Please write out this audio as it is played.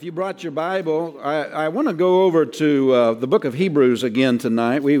If you brought your Bible, I want to go over to the book of Hebrews again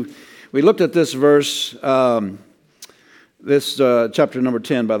tonight. We looked at this verse, chapter number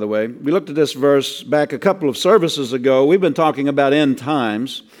 10, by the way. We looked at this verse back a couple of services ago. We've been talking about end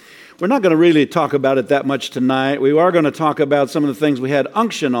times. We're not going to really talk about it that much tonight. We are going to talk about some of the things we had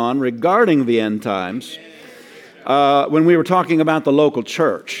unction on regarding the end times when we were talking about the local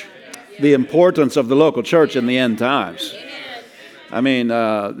church, the importance of the local church in the end times. I mean,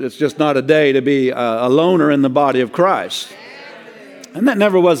 it's just not a day to be a loner in the body of Christ. And that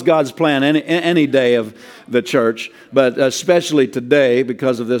never was God's plan any day of the church, but especially today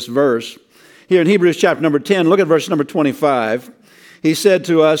because of this verse. Here in Hebrews chapter number 10, look at verse number 25. He said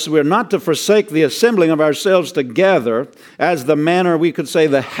to us, we're not to forsake the assembling of ourselves together as the manner, we could say,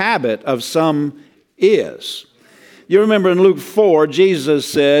 the habit of some is. You remember in Luke 4, Jesus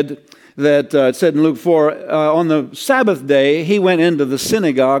said, that it said in Luke 4, on the Sabbath day, he went into the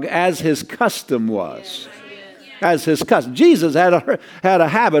synagogue as his custom was. As his custom. Jesus had a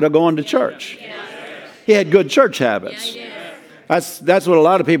habit of going to church. He had good church habits. That's what a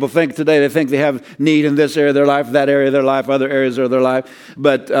lot of people think today. They think they have need in this area of their life, that area of their life, other areas of their life.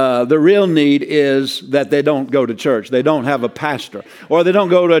 But the real need is that they don't go to church. They don't have a pastor. Or they don't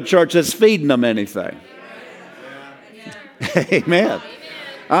go to a church that's feeding them anything. Amen.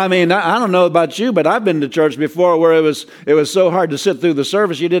 I mean, I don't know about you, but I've been to church before where it was so hard to sit through the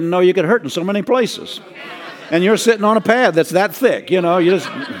service, you didn't know you could hurt in so many places. And you're sitting on a pad that's that thick,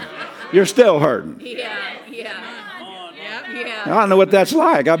 you're still hurting. Yeah. I don't know what that's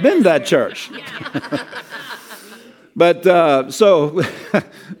like. I've been to that church. But,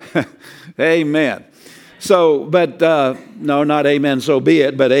 amen. No, not amen, so be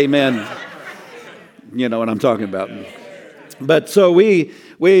it, but amen. You know what I'm talking about. But so we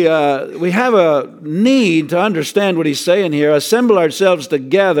have a need to understand what he's saying here. Assemble ourselves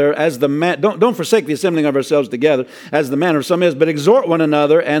together as the man. Don't forsake the assembling of ourselves together as the manner of some is, but exhort one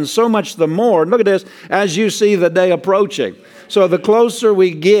another, and so much the more. Look at this, as you see the day approaching. So the closer we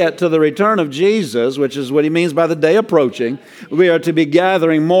get to the return of Jesus, which is what he means by the day approaching, we are to be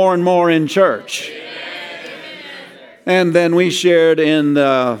gathering more and more in church. And then we shared in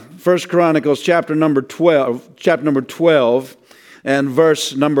 1 Chronicles chapter number 12 and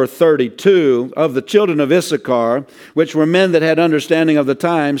verse number 32 of the children of Issachar, which were men that had understanding of the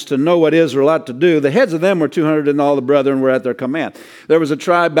times to know what Israel ought to do. The heads of them were 200, and all the brethren were at their command. There was a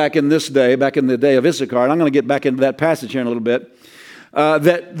tribe back in the day of Issachar, and I'm going to get back into that passage here in a little bit,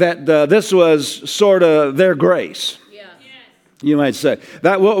 this was sort of their grace. You might say.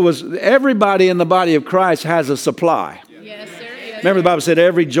 Everybody in the body of Christ has a supply. Yes, sir. Remember the Bible said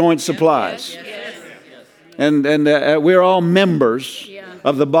every joint supplies. Yes. And we're all members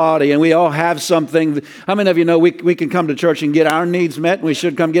of the body, and we all have something. How many of you know we can come to church and get our needs met, and we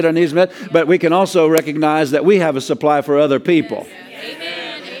should come get our needs met, but we can also recognize that we have a supply for other people.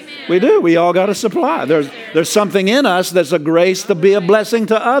 Amen. We do. We all got a supply. There's something in us that's a grace to be a blessing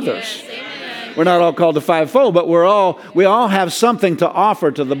to others. We're not all called to fivefold, but we all have something to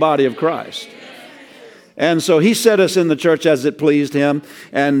offer to the body of Christ. And so he set us in the church as it pleased him.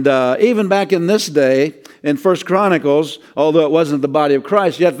 And even back in this day, in 1 Chronicles, although it wasn't the body of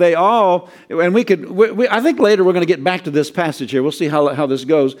Christ, yet they all, and I think later we're going to get back to this passage here. We'll see how this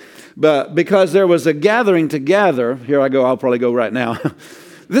goes. But because there was a gathering together, here I go, I'll probably go right now.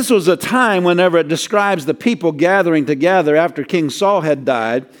 This was a time whenever it describes the people gathering together after King Saul had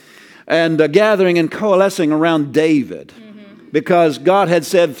died, and gathering and coalescing around David. Because God had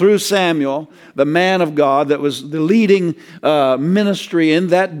said through Samuel, the man of God that was the leading ministry in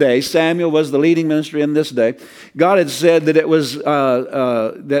that day. Samuel was the leading ministry in this day. God had said that it was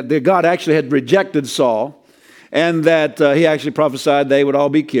that God actually had rejected Saul, and that he actually prophesied they would all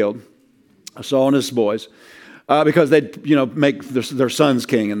be killed, Saul and his boys. Because they'd, make their sons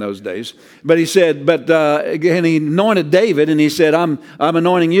king in those days. But he said, and he anointed David, and he said, I'm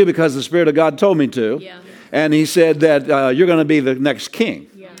anointing you because the Spirit of God told me to. Yeah. And he said that you're going to be the next king.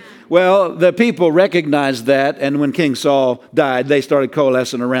 Yeah. Well, the people recognized that, and when King Saul died, they started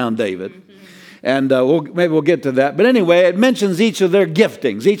coalescing around David. And maybe we'll get to that. But anyway, it mentions each of their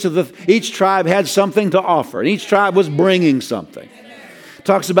giftings. Each tribe had something to offer, and each tribe was bringing something. It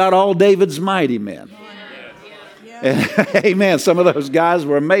talks about all David's mighty men. Amen. Some of those guys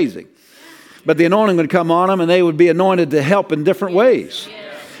were amazing. But the anointing would come on them, and they would be anointed to help in different ways.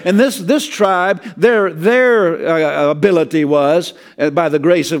 And this tribe, their ability was, by the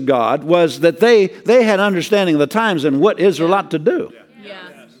grace of God, was that they had understanding of the times and what Israel ought to do.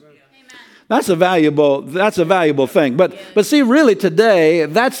 That's a valuable thing. But see, really today,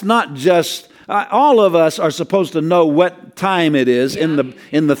 that's not just All of us are supposed to know what time it is in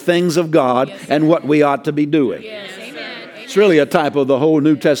the things of God and what we ought to be doing. It's really a type of the whole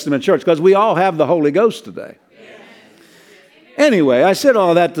New Testament church because we all have the Holy Ghost today. Anyway, I said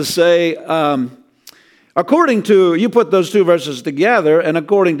all that to say, according to, you put those two verses together, and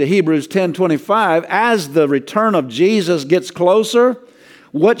according to Hebrews 10:25, as the return of Jesus gets closer,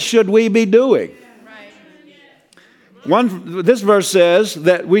 what should we be doing? This verse says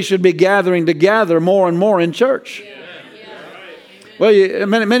that we should be gathering together more and more in church. Well,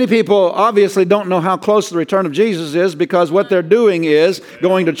 many people obviously don't know how close the return of Jesus is because what they're doing is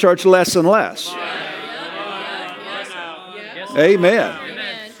going to church less and less. Amen.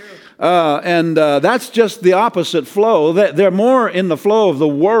 And that's just the opposite flow. They're more in the flow of the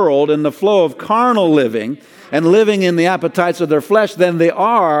world, in the flow of carnal living, and living in the appetites of their flesh than they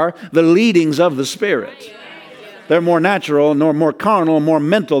are the leadings of the Spirit. They're more natural, nor more carnal, more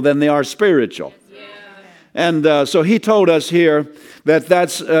mental than they are spiritual. And so he told us here that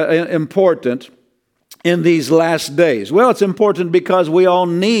that's important in these last days. Well, it's important because we all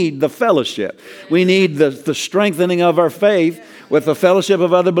need the fellowship. We need the strengthening of our faith with the fellowship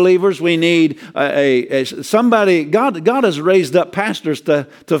of other believers. We need somebody. God has raised up pastors to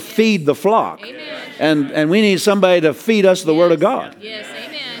feed the flock. Amen. And we need somebody to feed us the Word of God. Yes,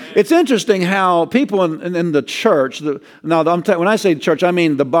 amen. It's interesting how people in the church, when I say church, I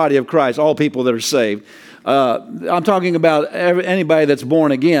mean the body of Christ, all people that are saved. I'm talking about anybody that's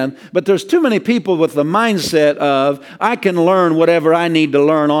born again, but there's too many people with the mindset of, I can learn whatever I need to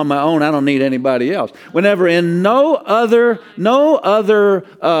learn on my own. I don't need anybody else. Whenever in no other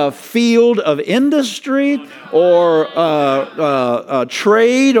field of industry or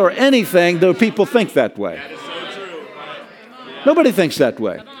trade or anything do people think that way. Nobody thinks that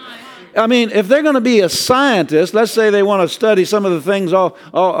way. I mean, if they're going to be a scientist, let's say they want to study some of the things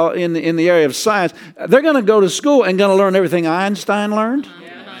all in the area of science, they're going to go to school and going to learn everything Einstein learned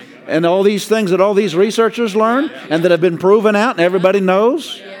and all these things that all these researchers learned and that have been proven out and everybody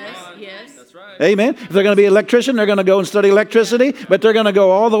knows. Yes. That's right. Amen. If they're going to be an electrician, they're going to go and study electricity, but they're going to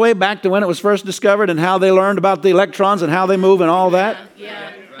go all the way back to when it was first discovered and how they learned about the electrons and how they move and all that.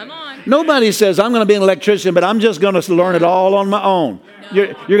 Yeah. Come on. Nobody says, I'm going to be an electrician, but I'm just going to learn it all on my own.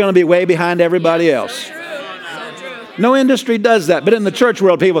 You're going to be way behind everybody else. So true. No industry does that. But in the church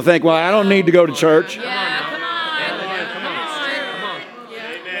world, people think, well, I don't need to go to church.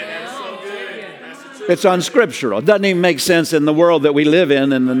 It's unscriptural. It doesn't even make sense in the world that we live in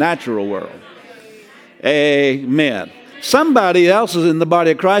the natural world. Amen. Somebody else is in the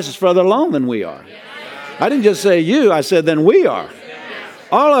body of Christ is further along than we are. I didn't just say you. I said then we are.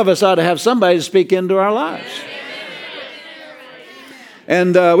 All of us ought to have somebody to speak into our lives.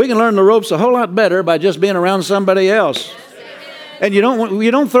 And we can learn the ropes a whole lot better by just being around somebody else. And you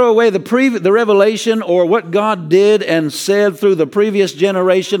don't throw away the revelation or what God did and said through the previous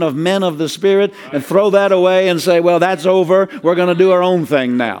generation of men of the Spirit and throw that away and say, well, that's over. We're going to do our own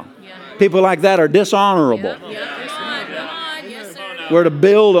thing now. People like that are dishonorable. We're to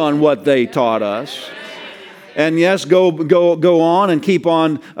build on what they taught us. And yes, go on and keep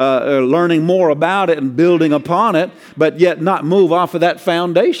on learning more about it and building upon it, but yet not move off of that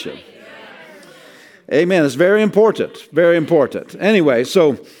foundation. Amen. It's very important. Very important. Anyway,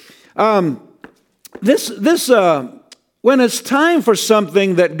 so this when it's time for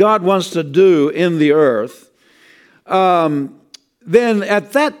something that God wants to do in the earth, then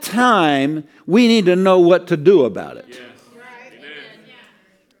at that time we need to know what to do about it.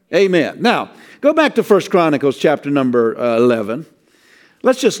 Amen. Now, go back to 1 Chronicles chapter number 11.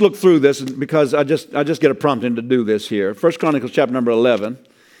 Let's just look through this because I just get a prompting to do this here. 1 Chronicles chapter number 11.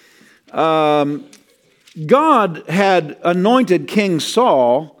 God had anointed King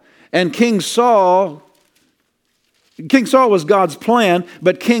Saul, and King Saul was God's plan,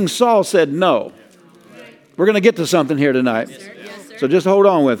 but King Saul said no. We're going to get to something here tonight. Yes, sir. So just hold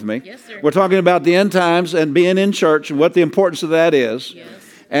on with me. Yes, we're talking about the end times and being in church and what the importance of that is. Yes.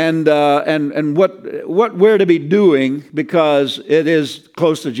 And what we're to be doing because it is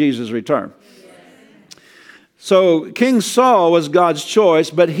close to Jesus' return. So King Saul was God's choice,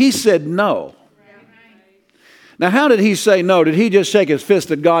 but he said no. Now, how did he say no? Did he just shake his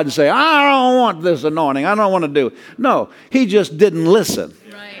fist at God and say, I don't want this anointing. I don't want to do it. No, he just didn't listen.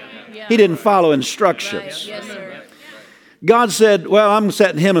 Right. Yeah. He didn't follow instructions. Right. Yes, sir. God said, well, I'm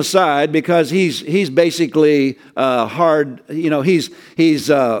setting him aside because he's basically hard. He's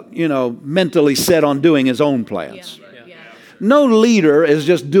mentally set on doing his own plans. Yeah. No leader is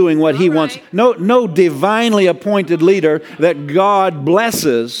just doing what he wants. No divinely appointed leader that God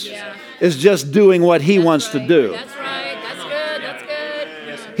blesses is just doing what he wants to do. That's right.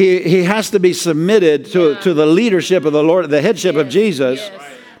 That's good. He has to be submitted to the leadership of the Lord, the headship of Jesus,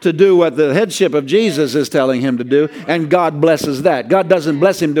 to do what the headship of Jesus is telling him to do, and God blesses that. God doesn't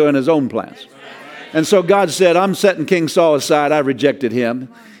bless him doing his own plans. And so God said, I'm setting King Saul aside. I rejected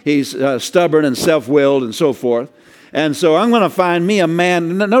him. He's stubborn and self-willed and so forth. And so I'm going to find me a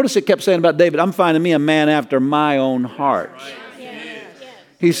man. Notice it kept saying about David, I'm finding me a man after my own heart.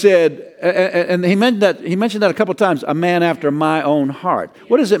 He said, and he mentioned that a couple times, a man after my own heart.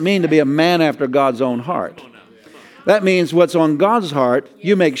 What does it mean to be a man after God's own heart? That means what's on God's heart,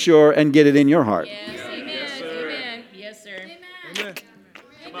 you make sure and get it in your heart. Yes, amen. Yes, sir.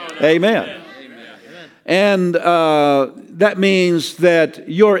 Amen. And that means that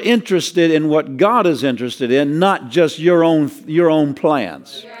you're interested in what God is interested in, not just your own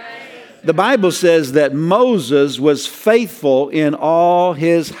plans. The Bible says that Moses was faithful in all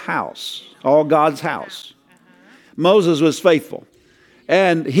his house, all God's house. Moses was faithful.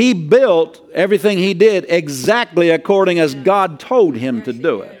 And he built everything he did exactly according as God told him to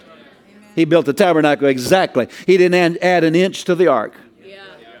do it. He built the tabernacle exactly. He didn't add an inch to the ark.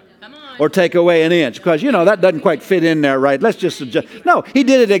 Or take away an inch. Because, that doesn't quite fit in there right. Let's just adjust. No, he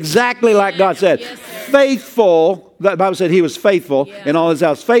did it exactly like God said. Faithful. The Bible said he was faithful in all his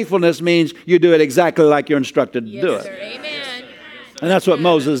house. Faithfulness means you do it exactly like you're instructed to do it. Amen. And that's what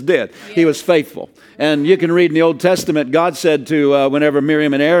Moses did. He was faithful. And you can read in the Old Testament, God said to whenever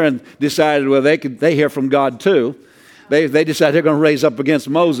Miriam and Aaron decided, well, they hear from God too. They decided they're going to raise up against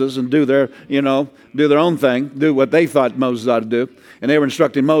Moses and do their own thing, do what they thought Moses ought to do. And they were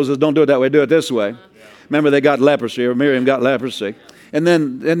instructing Moses, don't do it that way, do it this way. Remember, they got leprosy, or Miriam got leprosy. And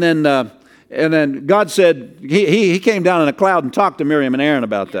then God said, he came down in a cloud and talked to Miriam and Aaron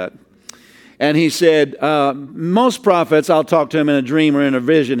about that. And he said, most prophets, I'll talk to him in a dream or in a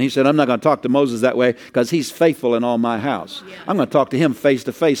vision. He said, I'm not going to talk to Moses that way because he's faithful in all my house. I'm going to talk to him face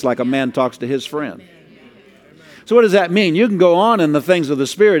to face like a man talks to his friend. So what does that mean? You can go on in the things of the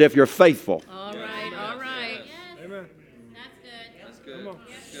Spirit if you're faithful. All right. Amen. That's good.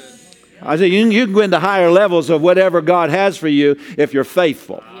 I say you can go into higher levels of whatever God has for you if you're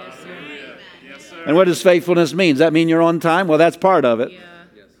faithful. Yes, sir. And what does faithfulness mean? Does that mean you're on time? Well, that's part of it.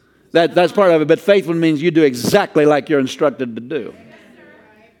 That's part of it. But faithful means you do exactly like you're instructed to do.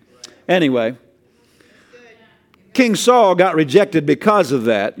 Anyway, King Saul got rejected because of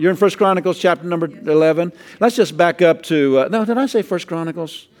that. You're in 1 Chronicles chapter number 11. Let's just back up to, no, did I say 1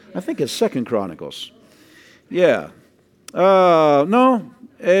 Chronicles? I think it's 2 Chronicles. Yeah. No,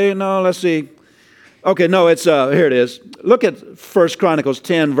 let's see. Okay, no, it's, here it is. Look at 1 Chronicles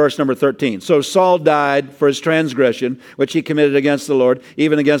 10, verse number 13. So Saul died for his transgression, which he committed against the Lord,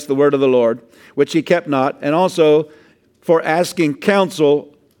 even against the word of the Lord, which he kept not, and also for asking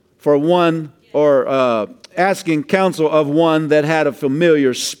counsel for one, or asking counsel of one that had a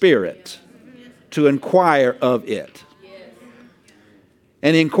familiar spirit to inquire of it.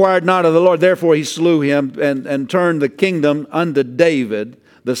 And he inquired not of the Lord, therefore he slew him and turned the kingdom unto David,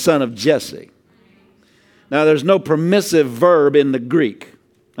 the son of Jesse. Now there's no permissive verb in the Greek.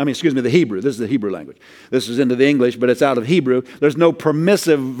 The Hebrew. This is the Hebrew language. This is into the English, but it's out of Hebrew. There's no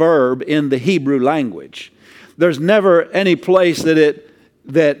permissive verb in the Hebrew language. There's never any place that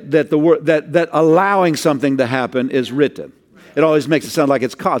that allowing something to happen is written. It always makes it sound like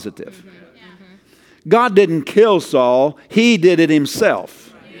it's causative. God didn't kill Saul. He did it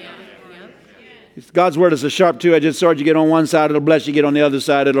himself. God's word is a sharp two-edged sword. You get on one side, it'll bless you. Get on the other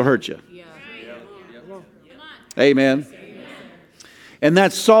side, it'll hurt you. Amen. And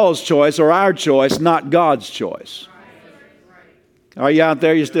that's Saul's choice or our choice, not God's choice. Are you out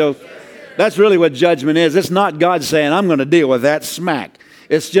there? You still? That's really what judgment is. It's not God saying, I'm going to deal with that smack.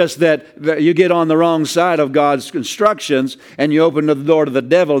 It's just that you get on the wrong side of God's instructions and you open the door to the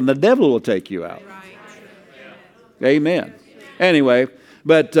devil, and the devil will take you out. Amen. Anyway,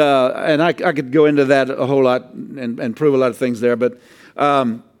 but and I could go into that a whole lot and prove a lot of things there, but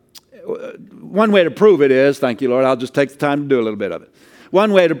one way to prove it is, thank you, Lord, I'll just take the time to do a little bit of it.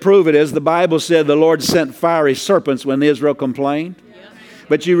 One way to prove it is the Bible said the Lord sent fiery serpents when Israel complained.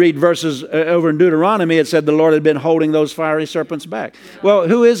 But you read verses over in Deuteronomy, it said the Lord had been holding those fiery serpents back. Well,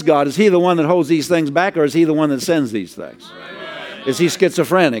 who is God? Is he the one that holds these things back, or is he the one that sends these things? Is he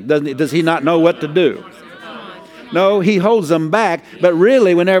schizophrenic? Does he not know what to do? No, he holds them back. But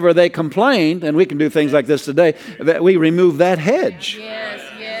really, whenever they complained, and we can do things like this today, that we remove that hedge. Yes.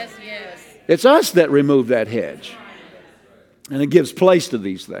 It's us that remove that hedge. And it gives place to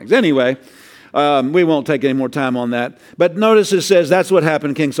these things. Anyway, we won't take any more time on that. But notice it says that's what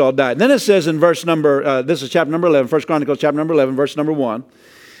happened. King Saul died. And then it says in verse number, this is chapter number 11, 1 Chronicles chapter number 11, verse number 1.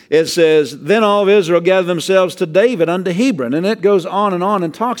 it says, then all of Israel gathered themselves to David unto Hebron. And it goes on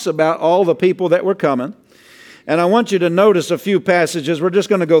and talks about all the people that were coming. And I want you to notice a few passages. We're just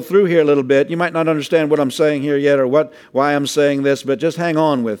going to go through here a little bit. You might not understand what I'm saying here yet or why I'm saying this, but just hang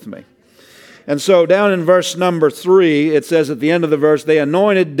on with me. And so down in verse number 3, it says at the end of the verse, they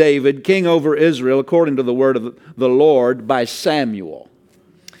anointed David king over Israel according to the word of the Lord by Samuel.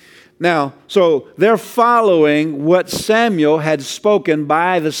 Now, so they're following what Samuel had spoken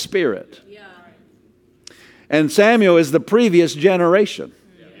by the Spirit. Yeah. And Samuel is the previous generation.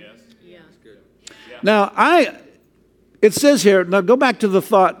 Yeah. Now, it says here, now go back to the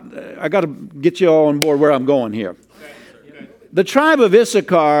thought, I got to get you all on board where I'm going here. The tribe of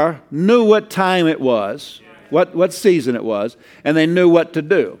Issachar knew what time it was, what season it was, and they knew what to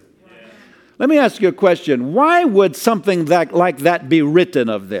do. Let me ask you a question. Why would something like that be written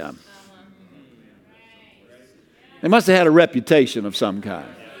of them? They must have had a reputation of some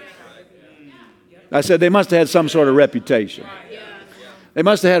kind. I said they must have had some sort of reputation. They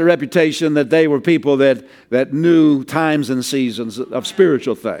must have had a reputation that they were people that knew times and seasons of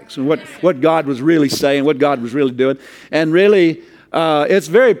spiritual things and what God was really saying, what God was really doing. And really, it's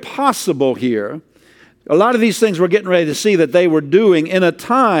very possible here, a lot of these things we're getting ready to see that they were doing in a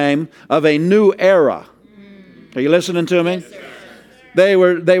time of a new era. Are you listening to me? They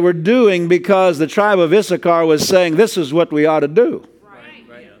were doing because the tribe of Issachar was saying, this is what we ought to do.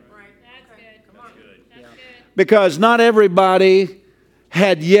 Because not everybody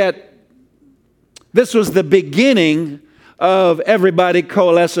had yet, this was the beginning of everybody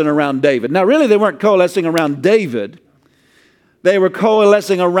coalescing around David. Now really they weren't coalescing around David. They were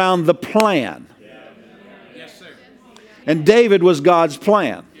coalescing around the plan. Yes, sir. And David was God's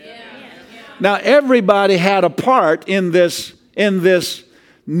plan. Now everybody had a part in this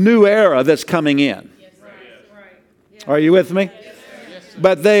new era that's coming in. Are you with me?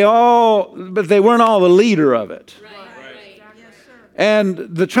 But they weren't all the leader of it. And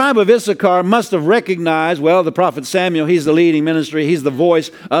the tribe of Issachar must have recognized, well, the prophet Samuel, he's the leading ministry. He's the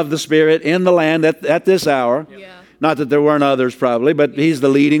voice of the Spirit in the land at this hour. Yeah. Not that there weren't others probably, but he's the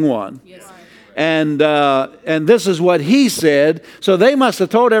leading one. Yes. And this is what he said. So they must have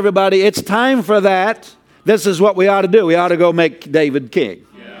told everybody, it's time for that. This is what we ought to do. We ought to go make David king.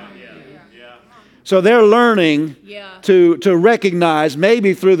 So they're learning to recognize,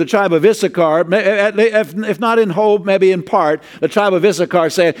 maybe through the tribe of Issachar, if not in whole, maybe in part, the tribe of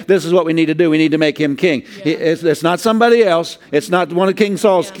Issachar saying, this is what we need to do. We need to make him king. Yeah. It's not somebody else. It's not one of King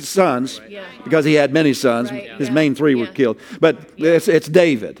Saul's sons, because he had many sons. His main three were killed. But it's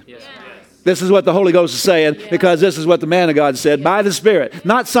David. This is what the Holy Ghost is saying, because this is what the man of God said, by the Spirit.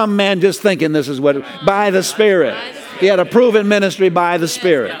 Not some man just thinking this is what, by the Spirit. He had a proven ministry by the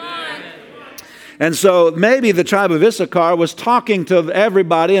Spirit. And so maybe the tribe of Issachar was talking to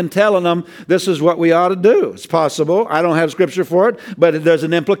everybody and telling them, this is what we ought to do. It's possible. I don't have scripture for it, but there's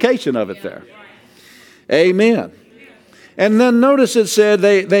an implication of it there. Amen. And then notice it said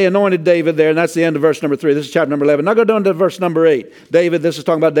they anointed David there, and that's the end of verse number 3. This is chapter number 11. Now go down to verse number 8. David, this is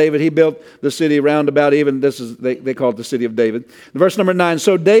talking about David. He built the city round about even. This is they call it the city of David. Verse number 9.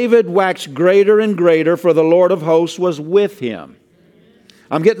 So David waxed greater and greater, for the Lord of hosts was with him.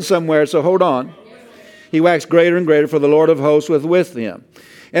 I'm getting somewhere, so hold on. He waxed greater and greater, for the Lord of hosts was with him.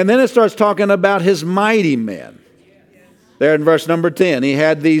 And then it starts talking about his mighty men. There in verse number 10, he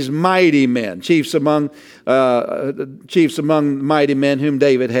had these mighty men, chiefs among mighty men whom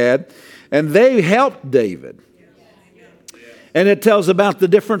David had. And they helped David. And it tells about the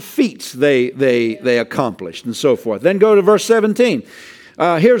different feats they accomplished and so forth. Then go to verse 17.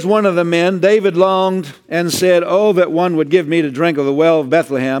 Here's one of the men. David longed and said, oh, that one would give me to drink of the well of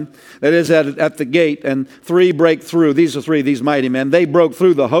Bethlehem, that is at the gate. And 3 break through. These are 3, these mighty men. They broke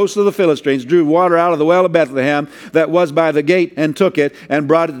through the host of the Philistines, drew water out of the well of Bethlehem that was by the gate, and took it and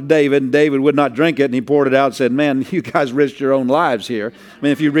brought it to David. And David would not drink it, and he poured it out and said, man, you guys risked your own lives here. I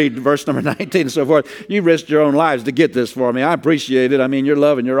mean, if you read verse number 19 and so forth, you risked your own lives to get this for me. I appreciate it. I mean, your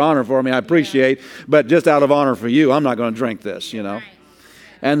love and your honor for me, I appreciate. But just out of honor for you, I'm not going to drink this, you know.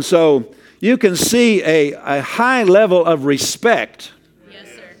 And so you can see a high level of respect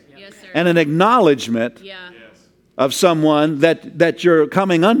and an acknowledgement of someone that you're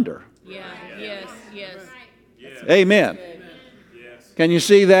coming under. Amen. Can you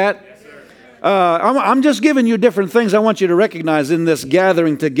see that? I'm just giving you different things I want you to recognize in this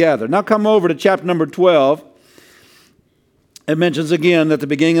gathering together. Now come over to chapter number 12. It mentions again at the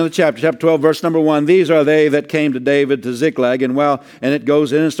beginning of the chapter 12, verse number 1, these are they that came to David to Ziklag, and it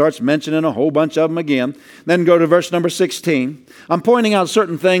goes in and starts mentioning a whole bunch of them again. Then go to verse number 16. I'm pointing out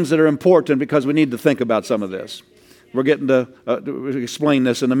certain things that are important because we need to think about some of this. We're getting to explain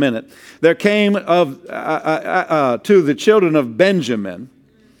this in a minute. There came to the children of Benjamin.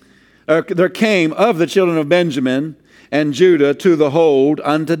 There came of the children of Benjamin and Judah to the hold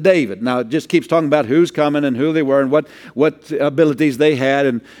unto David. Now it just keeps talking about who's coming and who they were and what abilities they had,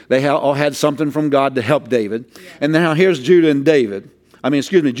 and they all had something from God to help David. Yeah. And now here's Judah and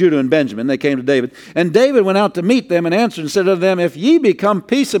Benjamin. They came to David. And David went out to meet them and answered and said to them, If ye be come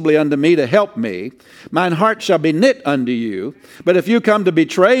peaceably unto me to help me, mine heart shall be knit unto you. But if you come to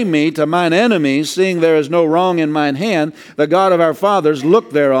betray me to mine enemies, seeing there is no wrong in mine hand, the God of our fathers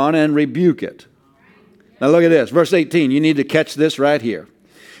look thereon and rebuke it. Now look at this, verse 18. You need to catch this right here.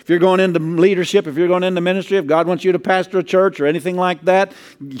 If you're going into leadership, if you're going into ministry, if God wants you to pastor a church or anything like that,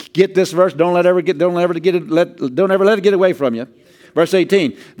 get this verse. Don't ever let it get away from you. Verse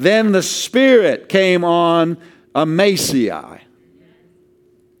 18. Then the Spirit came on Amasai,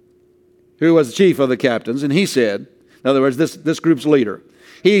 who was the chief of the captains, and he said, in other words, this group's leader,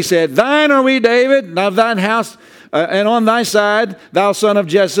 he said, Thine are we, David, and of thine house, and on thy side, thou son of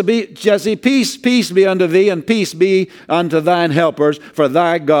Jesse, peace be unto thee, and peace be unto thine helpers, for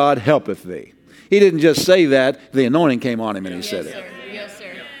thy God helpeth thee. He didn't just say that, the anointing came on him and he said it. Yes,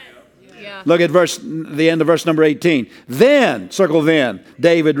 sir. Yeah. Look at the end of verse number 18. Then, circle then,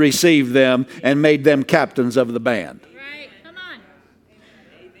 David received them and made them captains of the band. Right. Come on.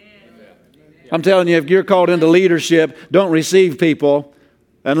 I'm telling you, if you're called into leadership, don't receive people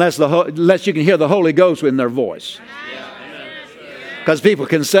unless you can hear the Holy Ghost in their voice. Because people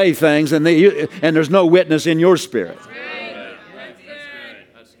can say things and there's no witness in your spirit.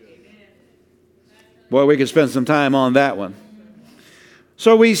 Boy, we could spend some time on that one.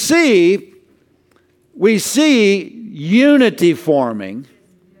 So we see unity forming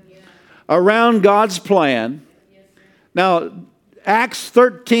around God's plan. Now, Acts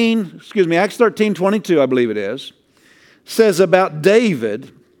 13:22, I believe it is, says about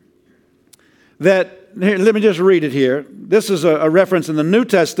David that, here, let me just read it here. This is a reference in the New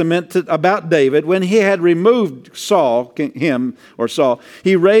Testament about David. When he had removed Saul,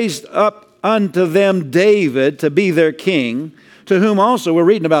 he raised up unto them David to be their king, to whom also, we're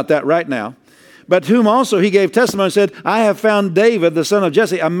reading about that right now, but whom also he gave testimony and said, I have found David, the son of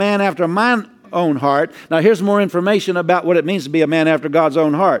Jesse, a man after mine own heart. Now here's more information about what it means to be a man after God's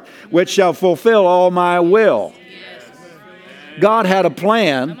own heart, which shall fulfill all my will. God had a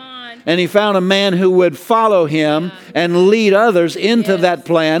plan, and he found a man who would follow him and lead others into that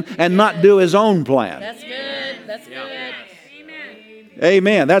plan and not do his own plan. That's good. That's good.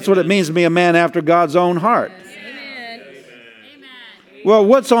 Amen. That's what it means to be a man after God's own heart. Amen. Well,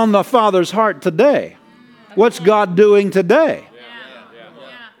 what's on the Father's heart today? What's God doing today?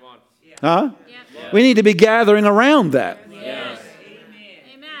 Huh? We need to be gathering around that. Amen.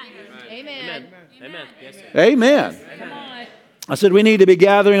 Amen. Amen. I said we need to be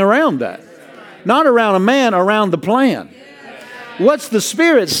gathering around that. Not around a man, around the plan. What's the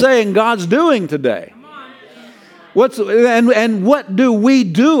Spirit saying God's doing today? And what do we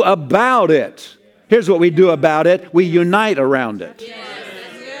do about it? Here's what we do about it. We unite around it.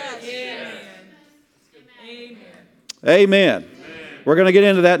 Amen. We're going to get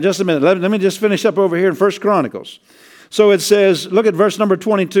into that in just a minute. Let me just finish up over here in 1 Chronicles. So it says, look at verse number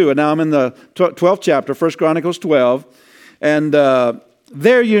 22. And now I'm in the 12th chapter, 1 Chronicles 12. And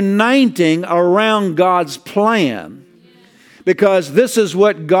they're uniting around God's plan. Because this is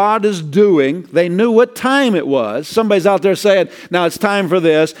what God is doing. They knew what time it was. Somebody's out there saying, now it's time for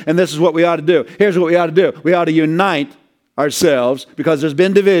this, and this is what we ought to do. Here's what we ought to do. We ought to unite ourselves because there's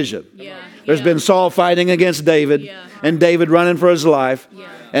been division. There's been Saul fighting against David, and David running for his life,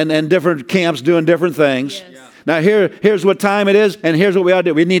 and different camps doing different things. Now here's what time it is, and here's what we ought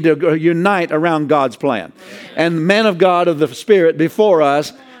to do. We need to unite around God's plan. And men of God of the Spirit before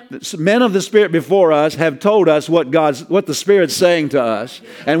us, men of the Spirit before us have told us what the Spirit's saying to us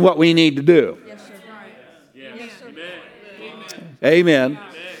and what we need to do. Amen.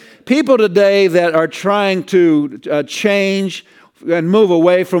 People today that are trying to change and move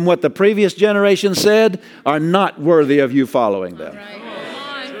away from what the previous generation said are not worthy of you following them.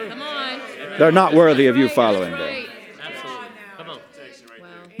 Come on. They're not worthy of you following them.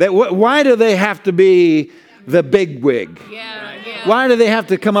 Why do they have to be the bigwig? Why do they have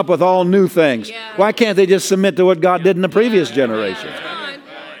to come up with all new things? Why can't they just submit to what God did in the previous generation?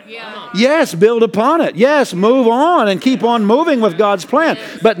 Yes, build upon it. Yes, move on and keep on moving with God's plan,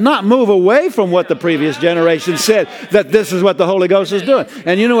 but not move away from what the previous generation said, that this is what the Holy Ghost is doing.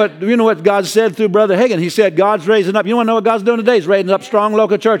 And you know what God said through Brother Hagin? He said God's raising up. You want to know what God's doing today? He's raising up strong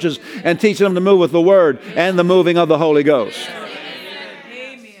local churches and teaching them to move with the Word and the moving of the Holy Ghost.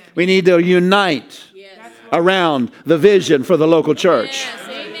 We need to unite around the vision for the local church. Yes,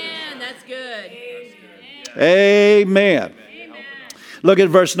 amen. That's good. Amen. Look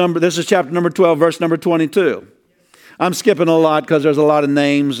at this is chapter number 12, verse number 22. I'm skipping a lot because there's a lot of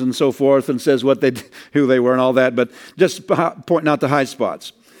names and so forth and says who they were and all that, but just pointing out the high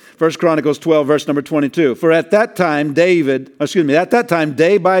spots. 1 Chronicles 12, verse number 22. For at that time, day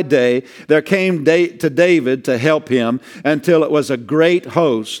by day, there came to David to help him until it was a great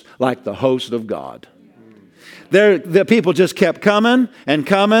host like the host of God. The people just kept coming and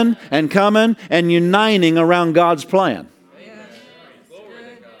coming and coming and uniting around God's plan.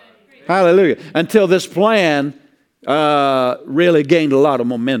 Hallelujah. Until this plan really gained a lot of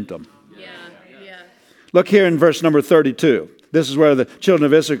momentum. Yeah. Look here in verse number 32. This is where the children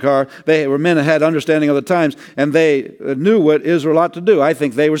of Issachar, they were men that had understanding of the times, and they knew what Israel ought to do. I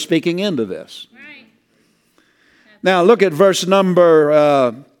think they were speaking into this. Right. Now look at verse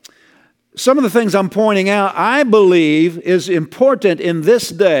number, some of the things I'm pointing out, I believe is important in this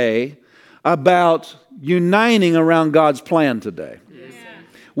day about uniting around God's plan today.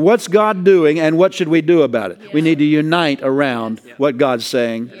 What's God doing and what should we do about it? We need to unite around what God's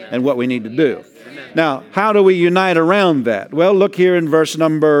saying and what we need to do. Now, how do we unite around that? Well, look here in verse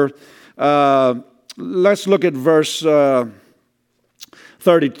number, let's look at verse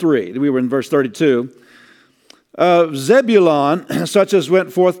 33. We were in verse 32. Zebulun, such as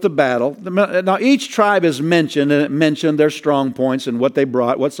went forth to battle. Now, each tribe is mentioned, and it mentioned their strong points and what they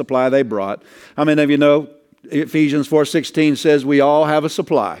brought, what supply they brought. How many of you know Ephesians 4:16 says we all have a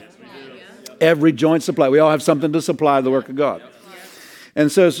supply. Every joint supply. We all have something to supply the work of God.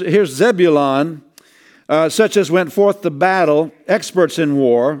 And so here's Zebulun, such as went forth to battle, experts in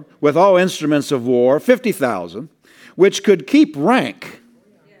war, with all instruments of war, 50,000, which could keep rank.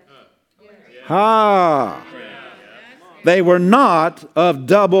 They were not of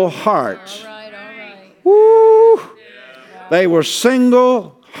double heart. All right. Woo! They were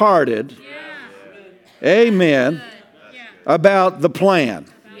single-hearted. Amen. About the plan.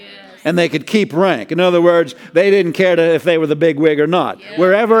 And they could keep rank. In other words, they didn't care if they were the big wig or not.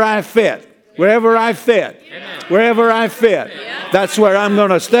 Wherever I fit, that's where I'm going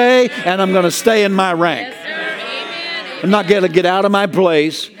to stay, and I'm going to stay in my rank. I'm not going to get out of my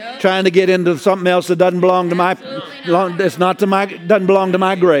place, trying to get into something else that doesn't belong to doesn't belong to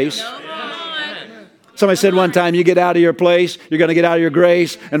my grace. Somebody said one time, you get out of your place, you're going to get out of your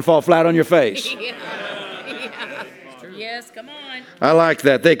grace and fall flat on your face. Yes, come on. I like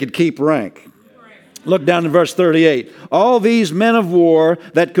that. They could keep rank. Look down in verse 38. All these men of war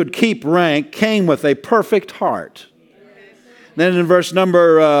that could keep rank came with a perfect heart. Then in verse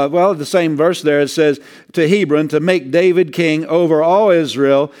number, the same verse there, it says, to Hebron, to make David king over all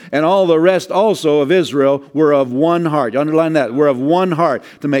Israel, and all the rest also of Israel were of one heart. You underline that. We're of one heart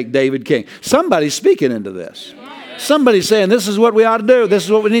to make David king. Somebody's speaking into this. Somebody's saying, this is what we ought to do. This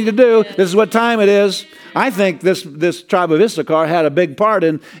is what we need to do. This is what time it is. I think this tribe of Issachar had a big part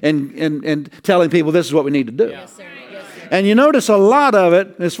in telling people this is what we need to do. Yes, sir. Yes, sir. And you notice a lot of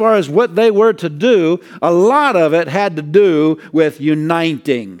it, as far as what they were to do, a lot of it had to do with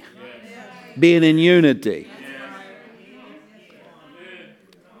uniting, being in unity,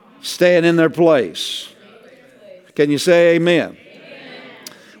 staying in their place. Can you say amen?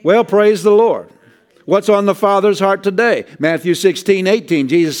 Well, praise the Lord. What's on the Father's heart today? Matthew 16:18.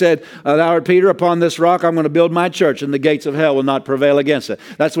 Jesus said, thou art Peter, upon this rock I'm going to build my church, and the gates of hell will not prevail against it.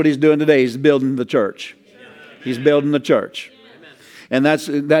 That's what he's doing today. He's building the church. He's building the church. And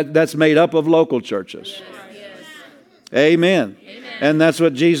that's made up of local churches. Amen. And that's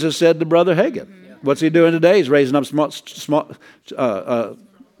what Jesus said to Brother Hagin. What's he doing today? He's raising up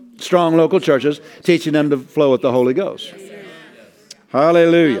strong local churches, teaching them to flow with the Holy Ghost.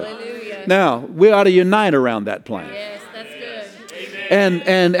 Hallelujah. Now, we ought to unite around that plan. Yes, that's good.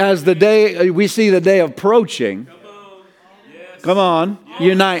 And as we see the day approaching, come on,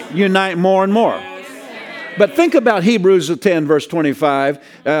 unite more and more. But think about Hebrews 10, verse 25.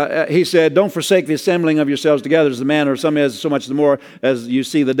 He said, don't forsake the assembling of yourselves together as the man or some is so much the more as you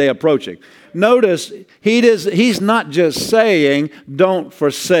see the day approaching. Notice, he's not just saying, don't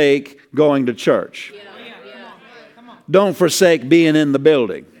forsake going to church. Don't forsake being in the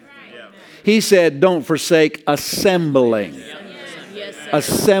building. He said, don't forsake assembling.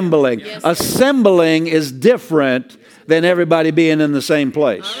 Assembling. Assembling is different than everybody being in the same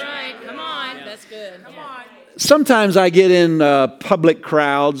place. All right, come on. That's good. Come on. Sometimes I get in public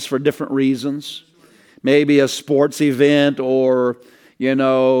crowds for different reasons. Maybe a sports event or,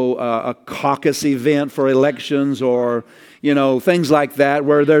 a caucus event for elections or, things like that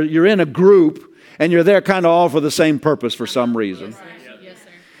where you're in a group and you're there kind of all for the same purpose for some reason. Yes, sir.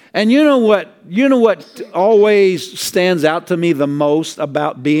 And you know what always stands out to me the most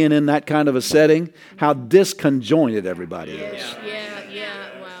about being in that kind of a setting? How disconjointed everybody is. Wow.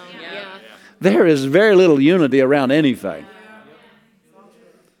 Yeah. There is very little unity around anything.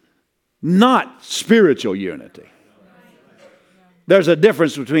 Not spiritual unity. There's a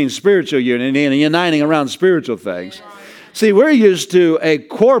difference between spiritual unity and uniting around spiritual things. See, we're used to a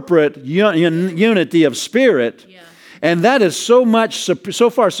corporate unity of spirit, and that is so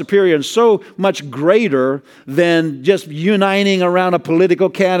far superior and so much greater than just uniting around a political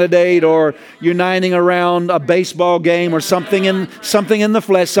candidate or uniting around a baseball game or something in the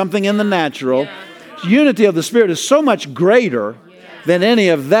flesh, something in the natural. Unity of the Spirit is so much greater than any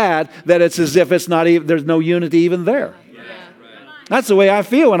of that it's as if it's not even, there's no unity even there. That's the way I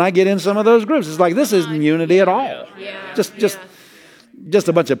feel when I get in some of those groups. It's like this isn't unity at all. Just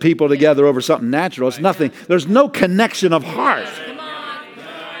a bunch of people together over something natural. It's nothing. There's no connection of heart.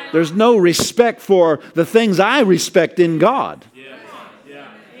 There's no respect for the things I respect in God.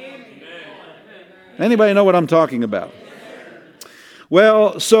 Anybody know what I'm talking about?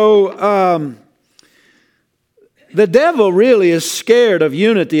 Well, so the devil really is scared of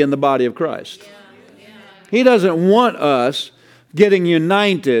unity in the body of Christ. He doesn't want us getting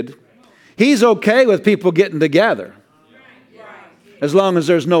united. He's okay with people getting together as long as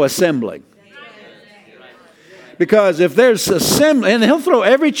there's no assembling. Because if there's assembling, and he'll throw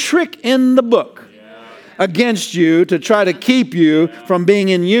every trick in the book against you to try to keep you from being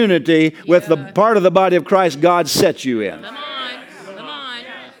in unity with the part of the body of Christ God set you in. Come on.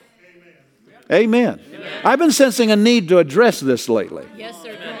 Amen. I've been sensing a need to address this lately. Yes,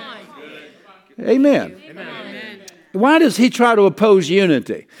 sir. Come on. Amen. Why does he try to oppose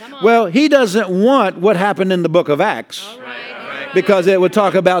unity? Well, he doesn't want what happened in the book of Acts. Because it would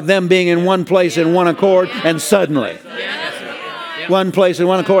talk about them being in one place in one accord and suddenly. One place in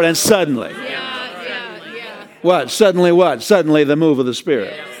one accord and suddenly. What? Suddenly what? Suddenly the move of the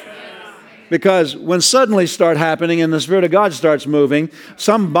Spirit. Because when suddenly start happening and the Spirit of God starts moving,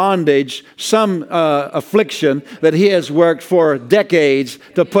 some bondage, some affliction that he has worked for decades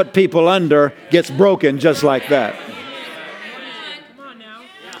to put people under gets broken just like that.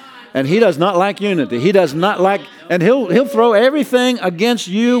 And he does not like unity. He does not like, and he'll throw everything against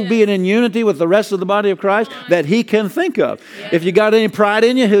you being in unity with the rest of the body of Christ that he can think of. If you got any pride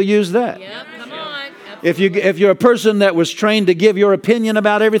in you, he'll use that. Come on. If you're a person that was trained to give your opinion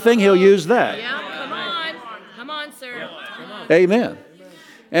about everything, he'll use that. Come on, sir. Amen.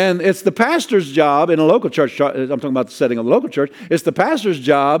 And it's the pastor's job in a local church, I'm talking about the setting of the local church, it's the pastor's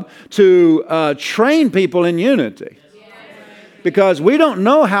job to train people in unity. Because we don't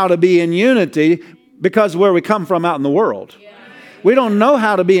know how to be in unity because of where we come from out in the world. We don't know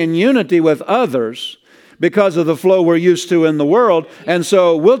how to be in unity with others because of the flow we're used to in the world. And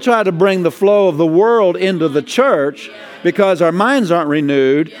so we'll try to bring the flow of the world into the church because our minds aren't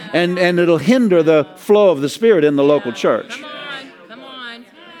renewed and it'll hinder the flow of the Spirit in the local church. Come on.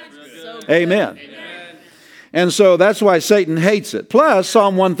 Amen. And so that's why Satan hates it. Plus,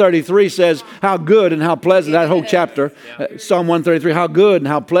 Psalm 133 says how good and how pleasant, that whole chapter, Psalm 133, how good and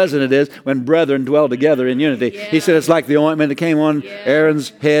how pleasant it is when brethren dwell together in unity. He said it's like the ointment that came on Aaron's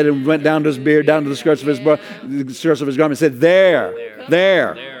head and went down to his beard, down to the skirts of his garment. He said, there,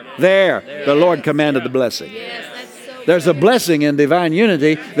 the Lord commanded the blessing. There's a blessing in divine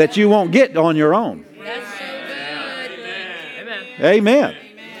unity that you won't get on your own. That's so good. Amen.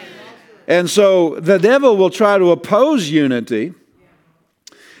 And so the devil will try to oppose unity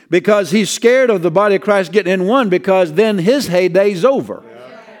because he's scared of the body of Christ getting in one because then his heyday's over.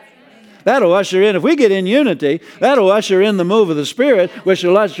 That'll usher in, if we get in unity, that'll usher in the move of the Spirit, which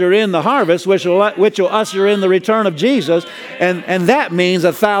will usher in the harvest, which will usher in the return of Jesus. And that means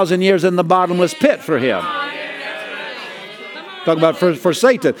 1,000 years in the bottomless pit for him. Talk about for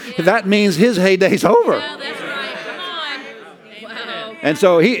Satan. That means his heyday's over. And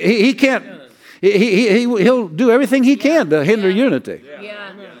so he can't, he'll do everything he can to hinder unity.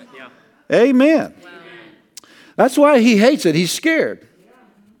 Amen. That's why he hates it. He's scared.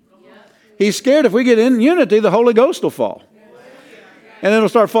 He's scared if we get in unity, the Holy Ghost will fall. And it'll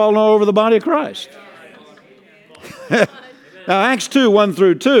start falling all over the body of Christ. Now, Acts 2, 1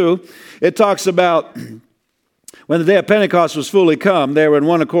 through 2, it talks about when the day of Pentecost was fully come, they were in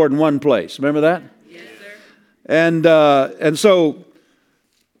one accord in one place. Remember that? Yes, sir. And so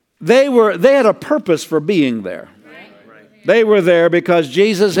they had a purpose for being there. They were there because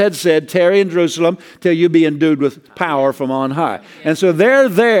Jesus had said, tarry in Jerusalem till you be endued with power from on high. And so they're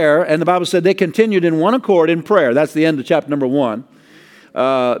there, and the Bible said they continued in one accord in prayer. That's the end of chapter number 1.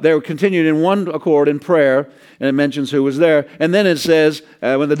 they were continued in one accord in prayer, and it mentions who was there. And then it says,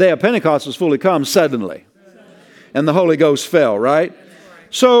 when the day of Pentecost was fully come, suddenly, and the Holy Ghost fell, right?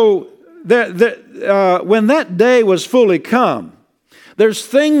 So when that day was fully come, there's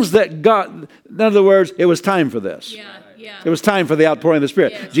things that God, in other words, it was time for this. Yeah. It was time for the outpouring of the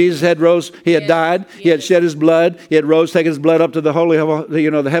Spirit. Yes. Jesus had rose, he had died, he had shed his blood, he had rose, taken his blood up to the holy,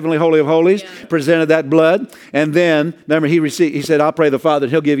 the heavenly holy of holies, presented that blood, and then remember he said, "I'll pray the Father,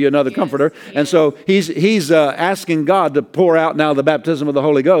 and he'll give you another comforter." And so he's asking God to pour out now the baptism of the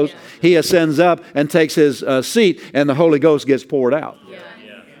Holy Ghost. He ascends up and takes his seat, and the Holy Ghost gets poured out.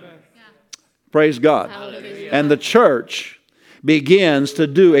 Praise God. Hallelujah. And the church begins to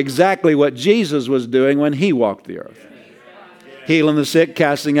do exactly what Jesus was doing when he walked the earth. Healing the sick,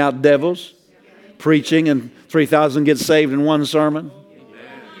 casting out devils, preaching, and 3,000 get saved in one sermon.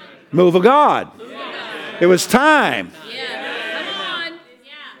 Move of God. It was time.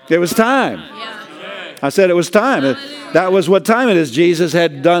 It was time. I said it was time. That was what time it is. Jesus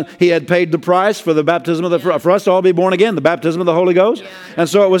had done. He had paid the price for the baptism for us to all be born again, the baptism of the Holy Ghost. And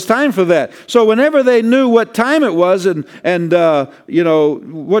so it was time for that. So whenever they knew what time it was and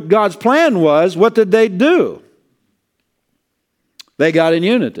what God's plan was, what did they do? They got in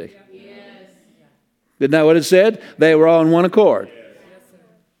unity. Isn't that what it said? They were all in one accord.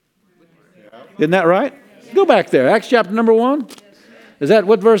 Isn't that right? Go back there. Acts chapter number 1.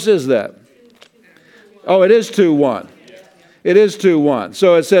 What verse is that? Oh, it is 2:1. It is 2:1.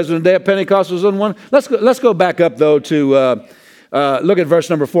 So it says, when the day of Pentecost was on one. Let's go back up, though, to look at verse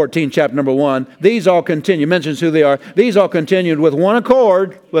number 14, chapter number 1. These all continue. Mentions who they are. These all continued with one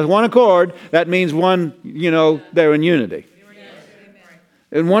accord. With one accord. That means one, they're in unity.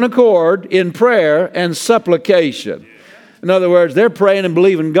 In one accord, in prayer and supplication. In other words, they're praying and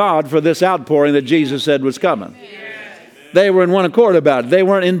believing God for this outpouring that Jesus said was coming. They were in one accord about it. They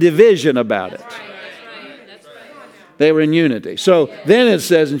weren't in division about it. They were in unity. So then it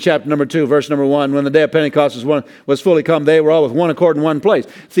says in chapter number 2, verse number 1, when the day of Pentecost was fully come, they were all with one accord in one place.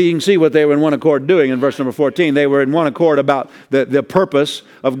 So you can see what they were in one accord doing in verse number 14. They were in one accord about the purpose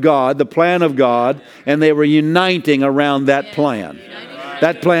of God, the plan of God, and they were uniting around that plan.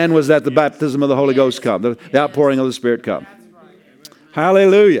 That plan was that the baptism of the Holy Ghost come, the outpouring of the Spirit come.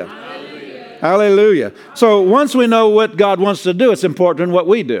 Hallelujah. Hallelujah. Hallelujah. So once we know what God wants to do, it's important what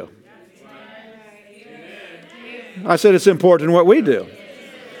we do. I said it's important what we do.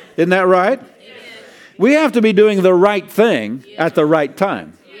 Isn't that right? We have to be doing the right thing at the right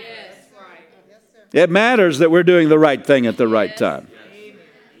time. It matters that we're doing the right thing at the right time.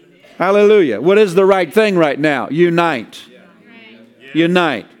 Hallelujah. What is the right thing right now? Unite.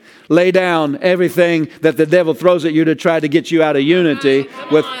 Unite. Lay down everything that the devil throws at you to try to get you out of unity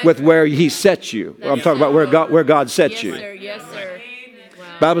with where he sets you. I'm talking about where God sets you. Yes, sir.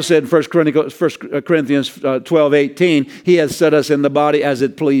 Bible said in 1 Corinthians 12:18, he has set us in the body as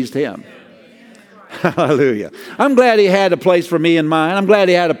it pleased him. Hallelujah. I'm glad he had a place for me in mind. I'm glad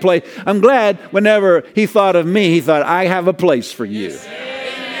he had a place. I'm glad whenever he thought of me, he thought, I have a place for you.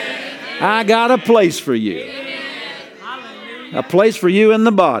 I got a place for you. A place for you in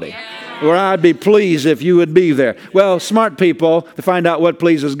the body where I'd be pleased if you would be there. Well, smart people, they find out what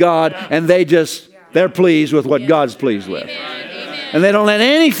pleases God, and they're pleased with what God's pleased with. And they don't let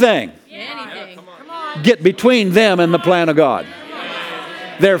anything get between them and the plan of God.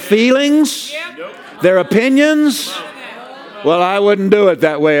 Their feelings, their opinions. Well, I wouldn't do it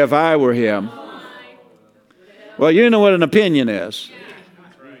that way if I were him. Well, you know what an opinion is.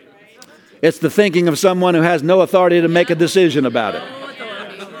 It's the thinking of someone who has no authority to make a decision about it.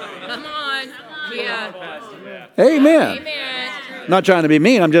 Come on. Yeah. Amen. Amen. Not trying to be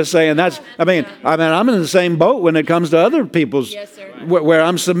mean. I'm just saying I'm in the same boat when it comes to other people's, where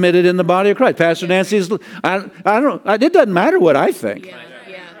I'm submitted in the body of Christ. Pastor Nancy's, it doesn't matter what I think. Yeah.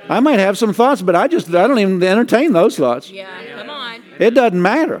 I might have some thoughts, but I don't even entertain those thoughts. Yeah. Come on. It doesn't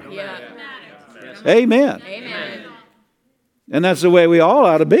matter. Yeah. Amen. Amen. And that's the way we all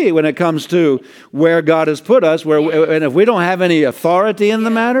ought to be when it comes to where God has put us. And if we don't have any authority in the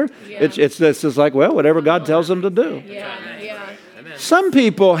matter, it's just like, well, whatever God tells them to do. Yeah. Some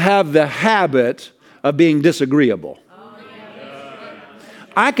people have the habit of being disagreeable.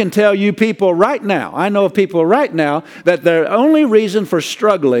 I can tell you people right now, I know of people right now that their only reason for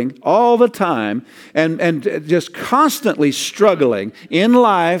struggling all the time and just constantly struggling in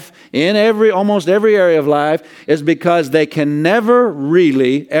life, in almost every area of life, is because they can never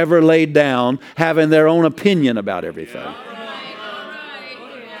really ever lay down having their own opinion about everything.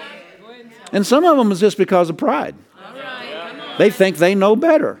 And some of them is just because of pride. They think they know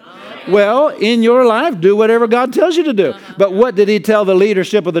better. Well, in your life, do whatever God tells you to do. But what did he tell the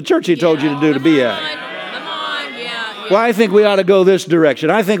leadership of the church he told you to do to be at? Come on, yeah. Well, I think we ought to go this direction.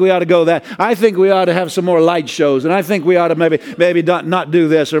 I think we ought to go that. I think we ought to have some more light shows. And I think we ought to maybe not do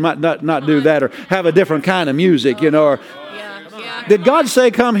this or not do that or have a different kind of music, Or Yeah. did God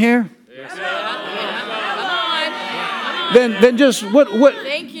say come here? Come on. Then just what?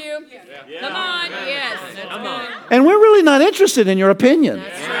 Thank you. Come on, yes. Come on. And we're really not interested in your opinion.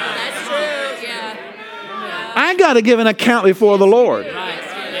 That's true, yeah. I got to give an account before the Lord. Yeah.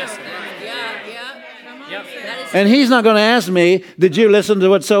 And he's not going to ask me, did you listen to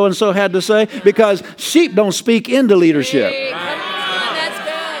what so-and-so had to say? Because sheep don't speak into leadership. Hey, come on, that's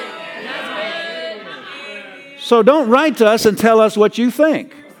good. So don't write to us and tell us what you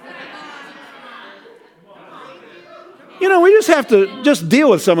think. We just have to just deal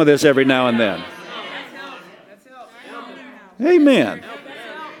with some of this every now and then. Amen.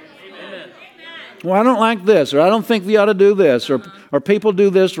 Well, I don't like this, or I don't think we ought to do this, or people do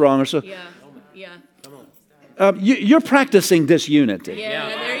this wrong, or so. Yeah. You're practicing disunity. Yeah,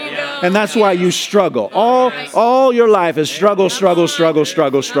 there you go. And that's why you struggle. All your life is struggle. Come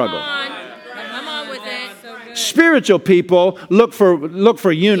on with it. Spiritual people look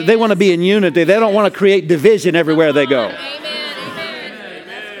for unity. They want to be in unity. They don't want to create division everywhere they go.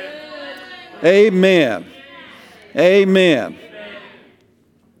 Amen. Amen.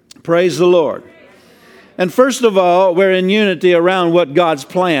 Praise the Lord. And first of all, we're in unity around what God's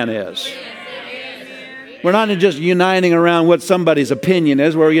plan is. We're not just uniting around what somebody's opinion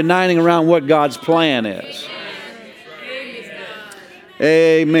is. We're uniting around what God's plan is.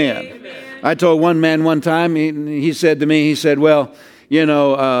 Amen. I told one man one time, he said to me, well,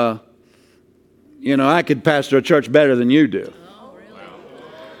 I could pastor a church better than you do.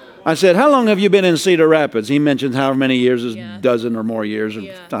 I said, how long have you been in Cedar Rapids? He mentioned however many years, a dozen or more years. Or,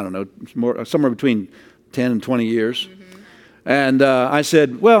 I don't know, somewhere between 10 and 20 years. And I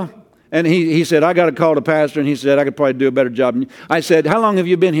said, well, and he said, I got a call to pastor, and he said, I could probably do a better job. I said, how long have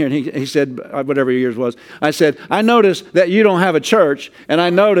you been here? And he said, whatever years was. I said, I noticed that you don't have a church, and I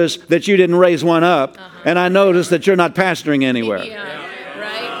noticed that you didn't raise one up, and I noticed that you're not pastoring anywhere. Yeah,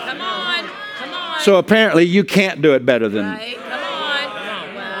 right. Come on. So apparently you can't do it better than me. Right.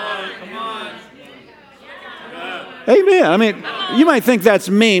 Come on. Amen. I mean, you might think that's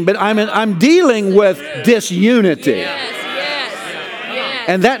mean, but I'm dealing with disunity. Yes.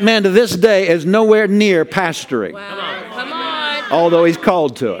 And that man to this day is nowhere near pastoring. Wow. Come on. Although he's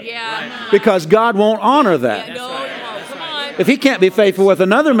called to it. Yeah. Because God won't honor that. No, come on. If he can't be faithful with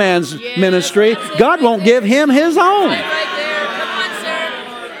another man's ministry, God won't give him his own. Right there.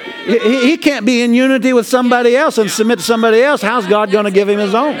 Come on, sir. He can't be in unity with somebody else and submit to somebody else. How's God going to give him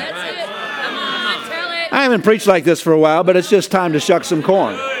his own? That's it. Come on, tell it. I haven't preached like this for a while, but it's just time to shuck some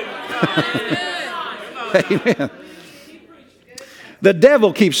corn. Amen. The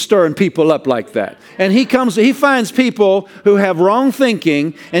devil keeps stirring people up like that. And he finds people who have wrong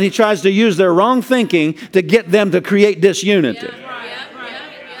thinking, and he tries to use their wrong thinking to get them to create disunity.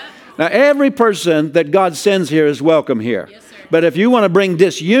 Now, every person that God sends here is welcome here. But if you want to bring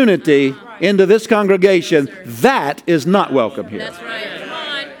disunity into this congregation, that is not welcome here. That's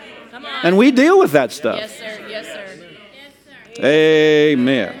right. Come on. And we deal with that stuff. Yes, sir.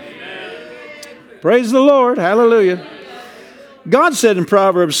 Amen. Praise the Lord. Hallelujah. God said in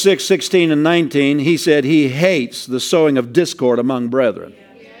Proverbs 6:16 and 19, he said he hates the sowing of discord among brethren.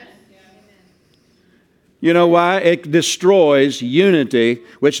 You know why? It destroys unity,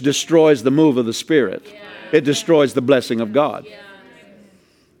 which destroys the move of the Spirit. It destroys the blessing of God.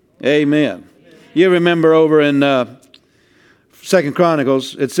 Amen. You remember over in 2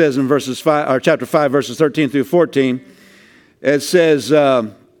 Chronicles, it says in chapter 5, verses 13 through 14, it says,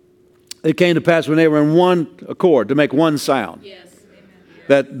 it came to pass when they were in one accord to make one sound,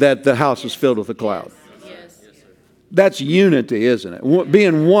 that the house was filled with a cloud. That's unity, isn't it?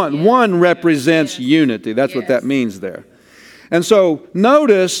 Being one. One represents unity. That's what that means there. And so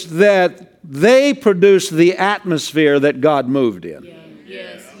notice that they produced the atmosphere that God moved in.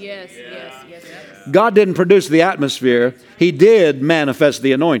 Yes. God didn't produce the atmosphere. He did manifest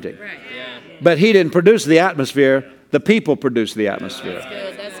the anointing. But he didn't produce the atmosphere. The people produced the atmosphere.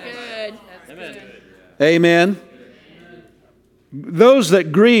 That's good. Amen. Those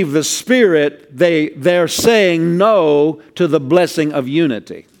that grieve the Spirit, they're saying no to the blessing of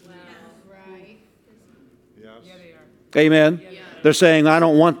unity. Amen. They're saying, I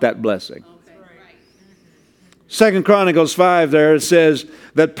don't want that blessing. 2 Chronicles 5 there, it says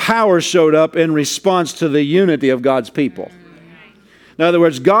that power showed up in response to the unity of God's people. In other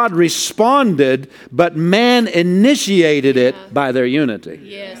words, God responded, but man initiated it by their unity.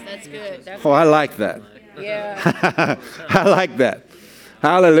 Yes, that's good. That's Oh, I like that. yeah. I like that.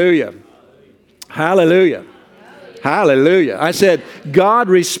 Hallelujah. Hallelujah. Hallelujah. I said God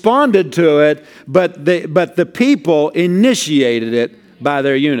responded to it, but the people initiated it by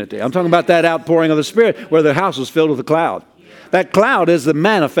their unity. I'm talking about that outpouring of the Spirit where the house was filled with a cloud. That cloud is the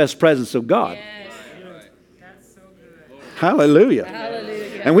manifest presence of God. Hallelujah.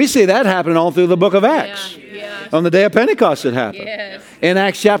 Hallelujah. And we see that happening all through the book of Acts. Yeah. On the day of Pentecost it happened. Yes. In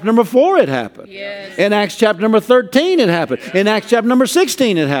Acts chapter number 4 it happened. Yes. In Acts chapter number 13 it happened. In Acts chapter number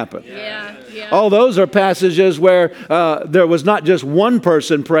 16 it happened. Yeah. Yeah. All those are passages where there was not just one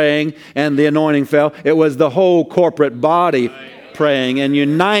person praying and the anointing fell. It was the whole corporate body praying and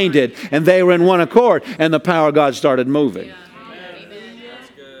united, and they were in one accord, and the power of God started moving.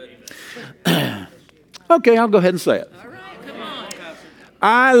 Okay, I'll go ahead and say it. All right, come on.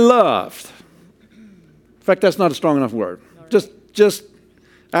 I loved. In fact, that's not a strong enough word. Just,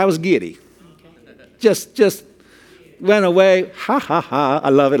 I was giddy. Just went away. Ha, ha, ha. I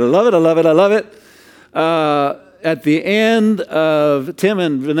love it, I love it, I love it, I love it. At the end of Tim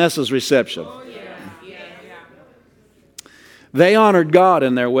and Vanessa's reception, they honored God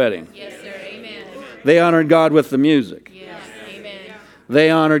in their wedding. Yes, sir. Amen. They honored God with the music. Yes. Amen. They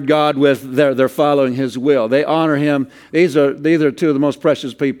honored God with their following His will. They honor Him. These are two of the most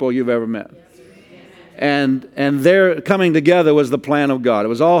precious people you've ever met. And their coming together was the plan of God. It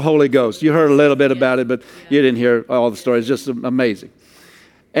was all Holy Ghost. You heard a little bit about it, but you didn't hear all the stories. Just amazing.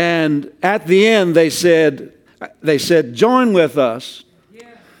 And at the end, they said, join with us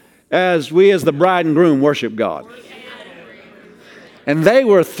as we as the bride and groom worship God. And they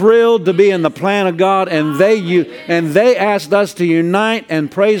were thrilled to be in the plan of God, and they asked us to unite and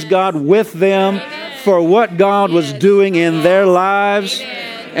praise God with them for what God was doing in their lives.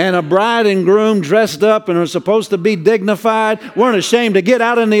 And a bride and groom dressed up and are supposed to be dignified, weren't ashamed to get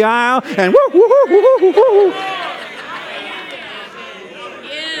out in the aisle and woo, woo, woo, woo, woo, woo.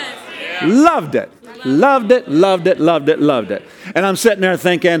 Loved it. Loved it, loved it, loved it, loved it. And I'm sitting there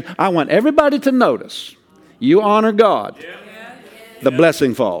thinking, I want everybody to notice, you honor God, the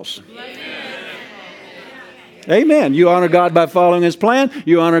blessing falls. Amen. You honor God by following His plan.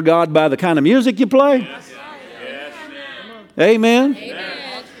 You honor God by the kind of music you play. Amen.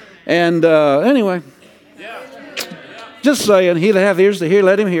 And anyway, just saying, he that hath ears to hear,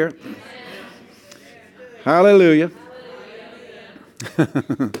 let him hear. Hallelujah.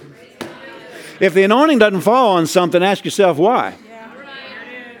 If the anointing doesn't fall on something, ask yourself why.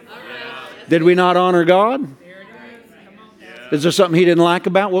 Did we not honor God? Is there something He didn't like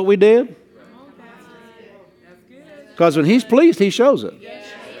about what we did? Because when He's pleased, He shows it.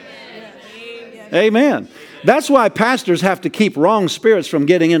 Amen. That's why pastors have to keep wrong spirits from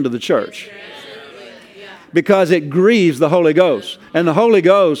getting into the church. Because it grieves the Holy Ghost. And the Holy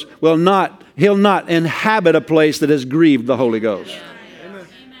Ghost He'll not inhabit a place that has grieved the Holy Ghost.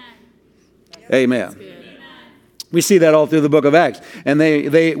 Amen. We see that all through the book of Acts. And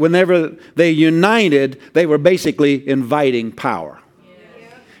they whenever they united, they were basically inviting power.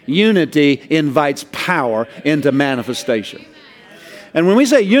 Unity invites power into manifestation. And when we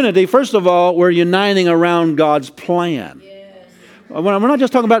say unity, first of all, we're uniting around God's plan. We're not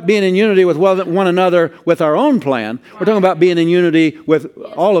just talking about being in unity with one another with our own plan. We're talking about being in unity with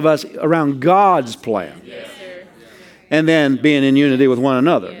all of us around God's plan. And then being in unity with one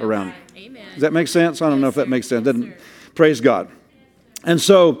another around. Does that make sense? I don't know if that makes sense. Praise God. And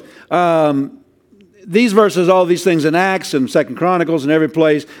so these verses, all these things in Acts and 2 Chronicles and every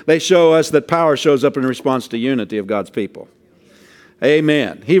place, they show us that power shows up in response to unity of God's people.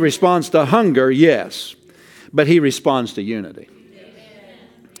 Amen. He responds to hunger, yes, but He responds to unity.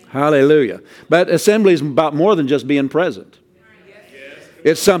 Hallelujah. But assembly is about more than just being present.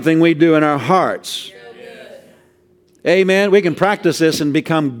 It's something we do in our hearts. Amen. We can practice this and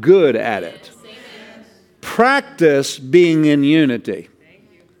become good at it. Practice being in unity.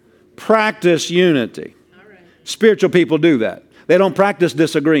 Practice unity. Spiritual people do that. They don't practice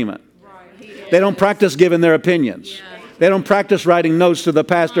disagreement. They don't practice giving their opinions. They don't practice writing notes to the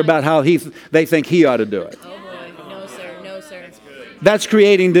pastor about how they think he ought to do it. Oh boy, no sir, no sir. That's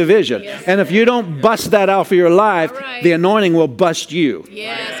creating division. Yes. And if you don't bust that out for your life, the anointing will bust you.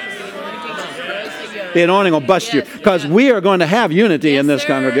 Yes, The anointing will bust you. Because we are going to have unity in this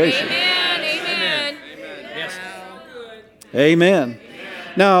congregation. Amen. Amen.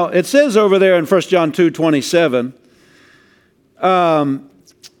 Now, it says over there in 1 John 2:27,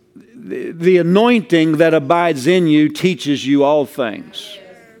 the anointing that abides in you teaches you all things,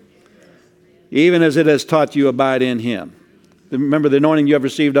 even as it has taught you abide in Him. Remember, the anointing you have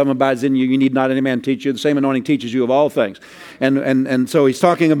received of him abides in you. You need not any man teach you. The same anointing teaches you of all things. And so he's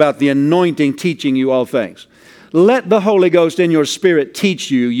talking about the anointing teaching you all things. Let the Holy Ghost in your spirit teach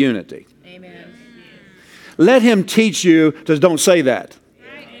you unity. Amen. Let him teach you, just don't say that.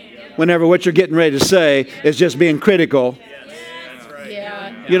 Whenever what you're getting ready to say is just being critical.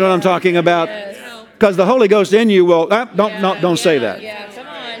 Yeah. You know what I'm talking about? Yes. Because the Holy Ghost in you will, don't say that. Yeah, come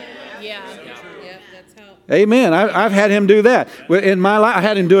on. Yeah. Yeah, that's how. Amen. I've had him do that. In my life, I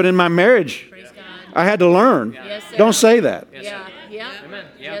had him do it in my marriage. Praise God. I had to learn. Yes, sir. Don't say that. Yeah. Yeah. Amen.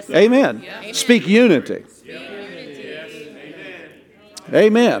 Yes, sir. Amen. Amen. Speak unity.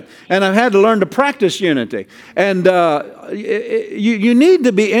 Amen. And I've had to learn to practice unity. And you need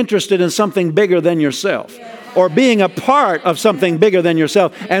to be interested in something bigger than yourself, or being a part of something bigger than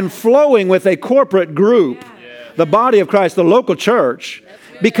yourself, and flowing with a corporate group, the body of Christ, the local church,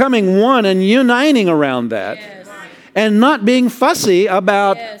 becoming one and uniting around that, and not being fussy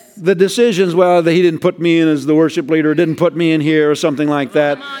about the decisions. Well, he didn't put me in as the worship leader, didn't put me in here, or something like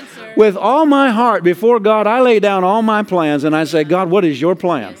that. Come on, sir. With all my heart before God, I lay down all my plans and I say, God, what is your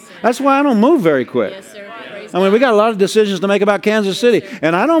plan? That's why I don't move very quick. Yes, sir. Praise I mean, we got a lot of decisions to make about Kansas City,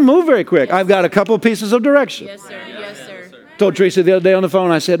 and I don't move very quick. I've got a couple of pieces of direction. Yes, sir. Yes, sir. Told Teresa the other day on the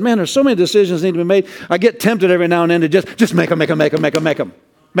phone, I said, man, there's so many decisions need to be made. I get tempted every now and then to just make them.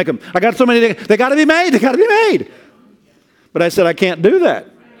 I got so many, they got to be made. But I said, I can't do that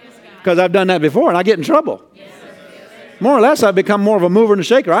because I've done that before and I get in trouble. More or less, I've become more of a mover and a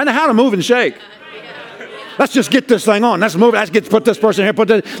shaker. I know how to move and shake. Let's just get this thing on. Let's move. Put this person here.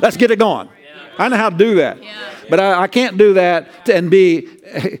 Let's get it going. I know how to do that. But I can't do that and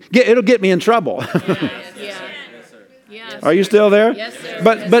it'll get me in trouble. Yes. Are you still there? Yes, sir.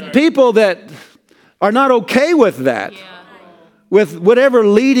 But people that are not okay with that, with whatever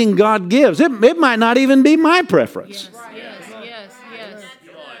leading God gives, it might not even be my preference. Yes.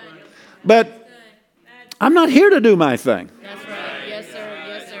 But I'm not here to do my thing. That's right. Yes, sir.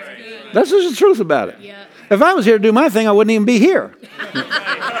 Yes, sir. That's just the truth about it. Yeah. If I was here to do my thing, I wouldn't even be here.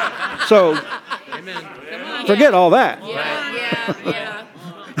 So forget all that. Yeah.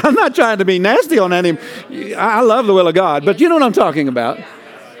 I'm not trying to be nasty on any. I love the will of God, but you know what I'm talking about.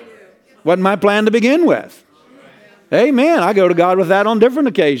 Wasn't my plan to begin with. Amen. I go to God with that on different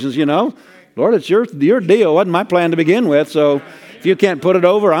occasions, you know. Lord, it's your deal. Wasn't my plan to begin with, so if you can't put it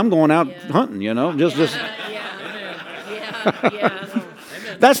over, I'm going out hunting, you know. Just.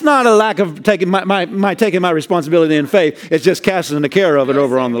 That's not a lack of taking my responsibility in faith. It's just casting the care of it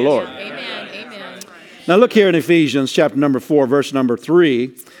over on the Lord. Amen. Now look here in Ephesians chapter number 4, verse number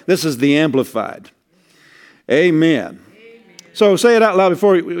 3. This is the Amplified. Amen. So say it out loud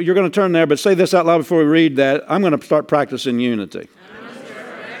before you're going to turn there, but say this out loud before we read that. I'm going to start practicing unity.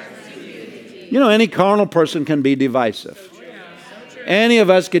 You know, any carnal person can be divisive. Any of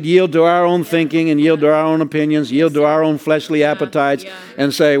us could yield to our own thinking and yield to our own opinions, yield to our own fleshly appetites,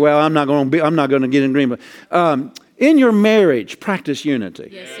 and say, "Well, I'm not going to get in agreement." In your marriage, practice unity.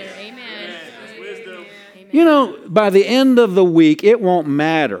 Yes, sir. Amen. You know, by the end of the week, it won't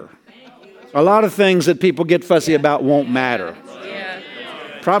matter. A lot of things that people get fussy about won't matter. Yeah.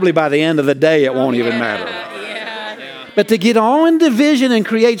 Probably by the end of the day, it won't even matter. Yeah. But to get all in division and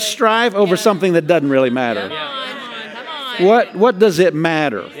create strife over something that doesn't really matter. Come on. What does it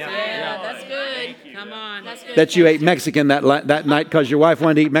matter? Yeah, that's good. Come on. That's good. That you ate Mexican that night because your wife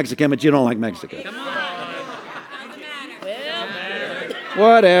wanted to eat Mexican, but you don't like Mexican. Come on. Well,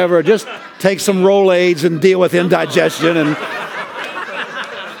 Whatever. Just take some Rolaids and deal with indigestion and.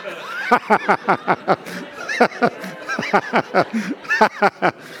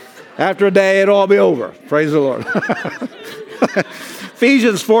 After a day, it'll all be over. Praise the Lord.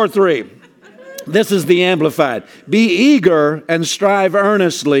 Ephesians 4:3. This is the Amplified. Be eager and strive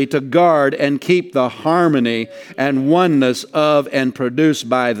earnestly to guard and keep the harmony and oneness of and produced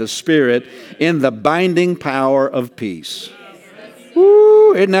by the Spirit in the binding power of peace.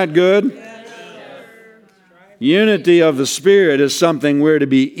 Woo, isn't that good? Unity of the Spirit is something we're to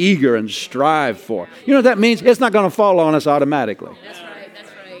be eager and strive for. You know what that means? It's not going to fall on us automatically. that's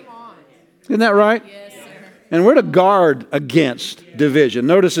right. Isn't that right? Yes, sir. And we're to guard against division.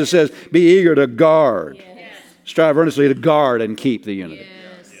 Notice it says, be eager to guard. Yes. Strive earnestly to guard and keep the unity.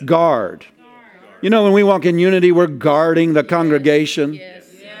 Yes. Guard. You know, when we walk in unity, we're guarding the congregation Yes.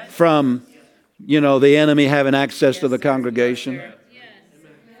 from, the enemy having access to the congregation.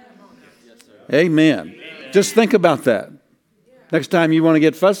 Amen. Just think about that. Next time you want to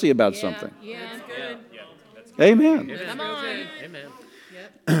get fussy about something. Yeah, good. Amen. Come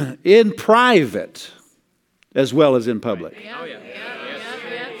on. In private as well as in public. Yep.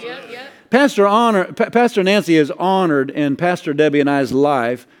 Pastor Nancy is honored in Pastor Debbie and I's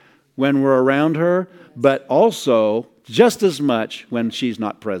life when we're around her, but also just as much when she's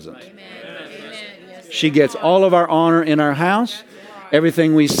not present. She gets all of our honor in our house,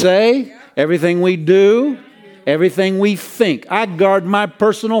 everything we say, everything we do, everything we think. I guard my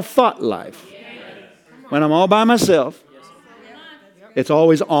personal thought life. When I'm all by myself, it's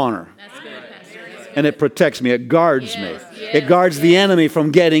always honor. And it protects me. It guards me. It guards the enemy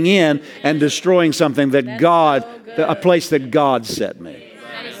from getting in and destroying something that God, a place that God set me.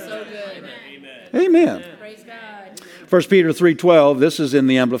 That is so good. Amen. Praise God. 1 Peter 3:12, this is in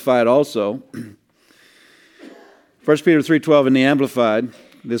the Amplified also. 1 Peter 3:12 in the Amplified.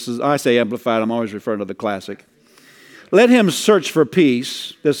 This is, I say Amplified, I'm always referring to the classic. Let him search for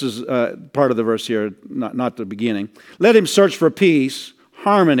peace. This is part of the verse here, not the beginning. Let him search for peace,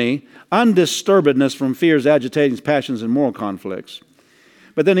 harmony, undisturbedness from fears, agitations, passions, and moral conflicts.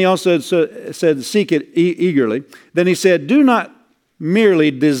 But then he also said, seek it eagerly. Then he said, do not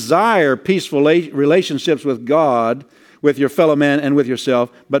merely desire peaceful relationships with God, with your fellow man, and with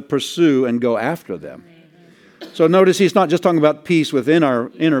yourself, but pursue and go after them. So notice he's not just talking about peace within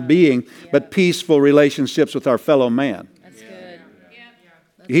our inner being, but peaceful relationships with our fellow man. That's good.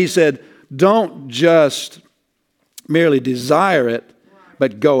 He said, don't just merely desire it,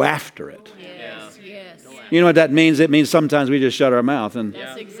 but go after it. Yes, yes. You know what that means? It means sometimes we just shut our mouth and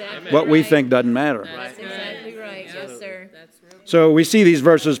That's exactly what we right. think doesn't matter. That's exactly right. Yes, sir. So we see these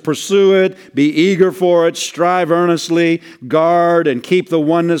verses, pursue it, be eager for it, strive earnestly, guard and keep the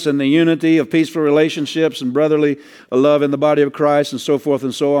oneness and the unity of peaceful relationships and brotherly love in the body of Christ and so forth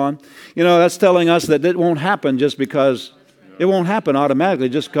and so on. You know, that's telling us that it won't happen just because, it won't happen automatically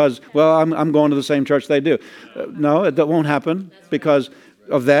just because, well, I'm going to the same church they do. No, it won't happen because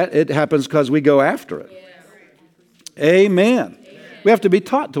of that. It happens because we go after it. Amen. We have to be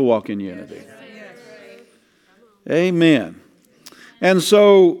taught to walk in unity. Amen. And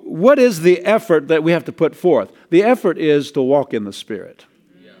so, what is the effort that we have to put forth? The effort is to walk in the Spirit.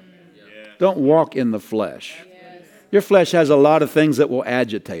 Don't walk in the flesh. Your flesh has a lot of things that will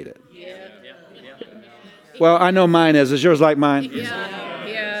agitate it. Well, I know mine is. Is yours like mine?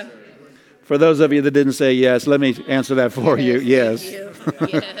 Yeah. For those of you that didn't say yes, let me answer that for you. Yes.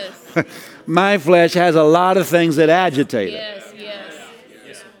 Yes. My flesh has a lot of things that agitate it.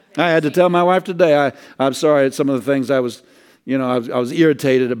 Yes. I had to tell my wife today, I'm sorry at some of the things I was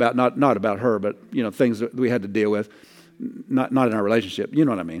irritated about, not about her, but, things that we had to deal with, not in our relationship. You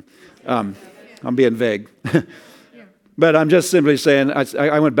know what I mean. I'm being vague. But I'm just simply saying,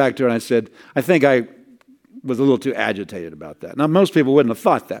 I went back to her and I said, I think I was a little too agitated about that. Now, most people wouldn't have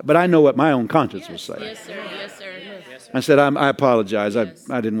thought that, but I know what my own conscience was saying. Yes, sir. Yes, sir. I said, I apologize. I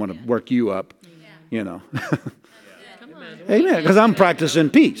didn't want to work you up, Amen. Because I'm practicing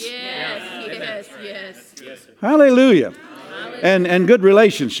peace. Yes. Hallelujah. And good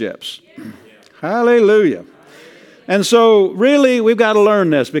relationships. Hallelujah. And so, really, we've got to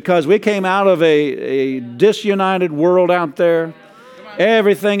learn this because we came out of a disunited world out there.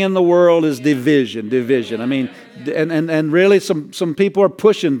 Everything in the world is division. I mean, and really some people are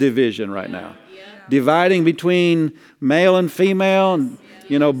pushing division right now. Dividing between male and female and,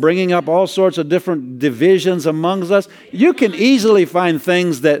 bringing up all sorts of different divisions amongst us. You can easily find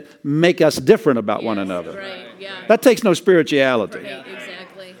things that make us different about one another. Right. Yeah. That takes no spirituality. Right.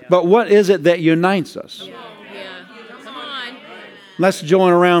 Exactly. But what is it that unites us? Yeah. Come on. Let's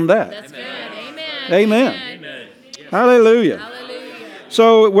join around that. That's good. Amen. Amen. Hallelujah. Hallelujah.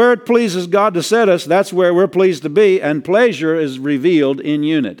 So where it pleases God to set us, that's where we're pleased to be, and pleasure is revealed in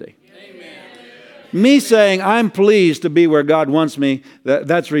unity. Me saying I'm pleased to be where God wants me,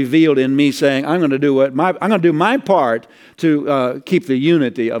 that's revealed in me saying I'm going to do my part to keep the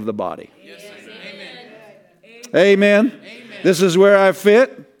unity of the body. Yes. Amen. This is where I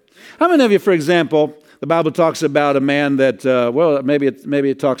fit. How many of you, for example, the Bible talks about a man that, maybe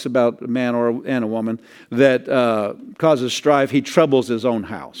it talks about a man and a woman that causes strife. He troubles his own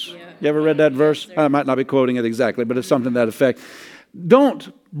house. Yeah. You ever read that verse? I might not be quoting it exactly, but it's something to that effect.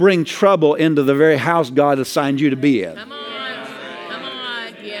 Don't bring trouble into the very house God assigned you to be in. Come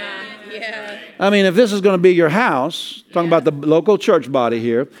on. Yeah. I mean, if this is going to be your house, talking about the local church body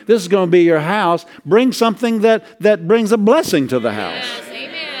here, this is going to be your house, bring something that brings a blessing to the house. Yes.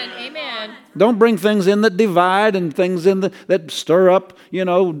 Amen. Don't bring things in that divide and things in that stir up,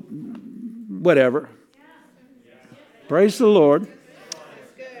 whatever. Praise the Lord.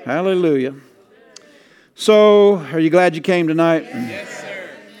 Hallelujah. So, are you glad you came tonight? Yes, sir.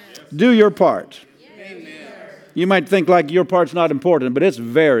 Do your part. Amen. You might think like your part's not important, but it's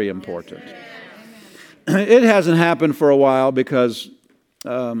very important. It hasn't happened for a while because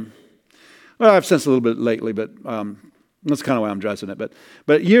Well, I've sensed a little bit lately, but that's kind of why I'm addressing it.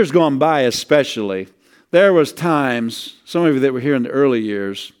 But years gone by especially, there was times, some of you that were here in the early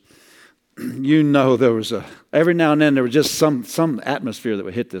years, you know there was every now and then there was just some atmosphere that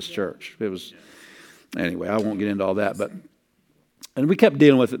would hit this church. It was, anyway, I won't get into all that, and we kept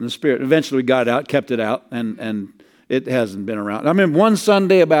dealing with it in the spirit. Eventually we got it out, kept it out, and it hasn't been around. I remember one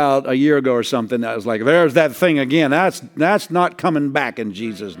Sunday about a year ago or something, that was like, there's that thing again. That's not coming back in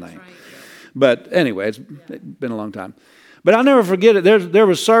Jesus' name. But anyway, it's been a long time. But I'll never forget it. There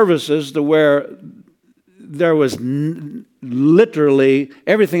were services to where there was literally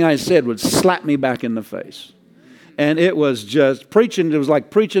everything I said would slap me back in the face. And it was just preaching. It was like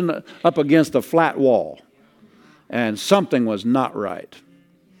preaching up against a flat wall. And something was not right.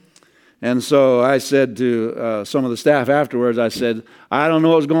 And so I said to some of the staff afterwards, I said, I don't know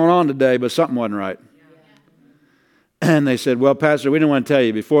what was going on today, but something wasn't right. And they said, well, Pastor, we didn't want to tell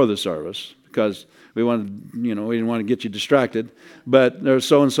you before the service because we didn't want to get you distracted. But there's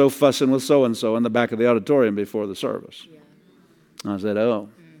so-and-so fussing with so-and-so in the back of the auditorium before the service. I said, oh,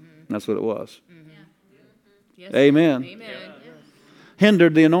 that's what it was. Yes. Amen.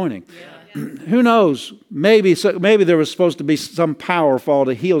 Hindered the anointing. Who knows? Maybe there was supposed to be some power fall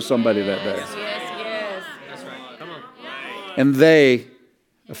to heal somebody that day. Yes. That's right. Come on. And they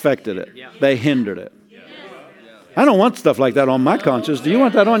affected it. They hindered it. I don't want stuff like that on my conscience. Do you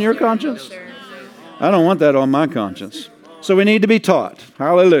want that on your conscience? I don't want that on my conscience. So we need to be taught.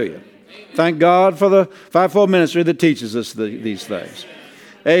 Hallelujah. Thank God for the fivefold ministry that teaches us these things.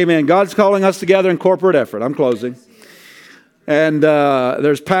 Amen. God's calling us together in corporate effort. I'm closing. And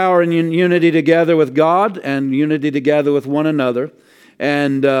there's power in unity together with God and unity together with one another.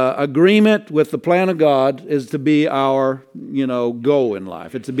 And agreement with the plan of God is to be our, goal in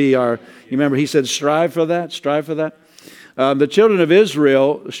life. It's to be our, you remember he said, strive for that. The children of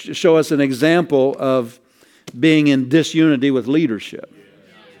Israel show us an example of being in disunity with leadership.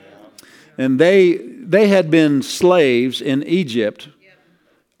 And they had been slaves in Egypt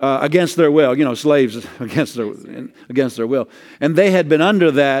against their will, slaves against their will. And they had been under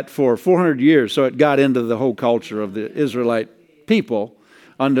that for 400 years, so it got into the whole culture of the Israelite people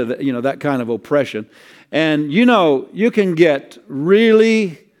under that kind of oppression. And you can get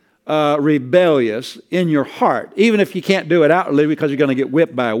really rebellious in your heart, even if you can't do it outwardly because you're going to get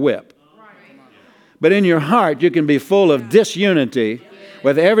whipped by a whip. But in your heart, you can be full of disunity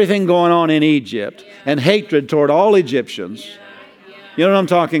with everything going on in Egypt and hatred toward all Egyptians. You know what I'm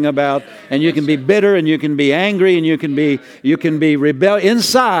talking about? And you can be bitter and you can be angry and you can be rebellious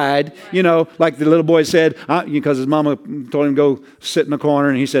inside, like the little boy said, because his mama told him to go sit in the corner,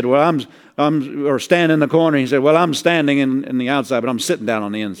 and he said, well, or stand in the corner. He said, well, I'm standing in the outside, but I'm sitting down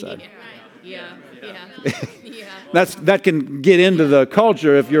on the inside. Yeah. That can get into the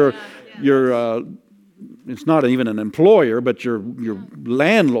culture if you're it's not even an employer, but your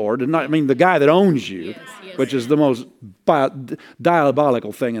landlord, and the guy that owns you, which is the most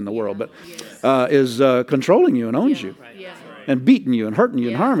diabolical thing in the world, but is controlling you and owns you, and beating you and hurting you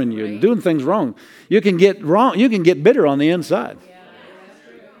and harming you and doing things wrong. You can get wrong. You can get bitter on the inside,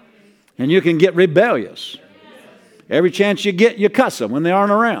 and you can get rebellious. Every chance you get, you cuss them when they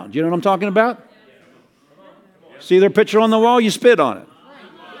aren't around. You know what I'm talking about? See their picture on the wall, you spit on it.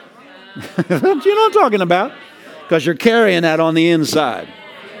 You know what I'm talking about? Because you're carrying that on the inside.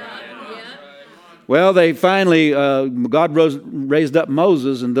 Well, they finally, God raised up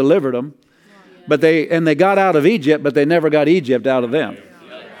Moses and delivered them. But they got out of Egypt, but they never got Egypt out of them.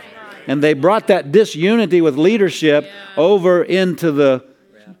 And they brought that disunity with leadership over into the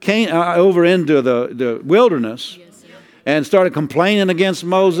wilderness, and started complaining against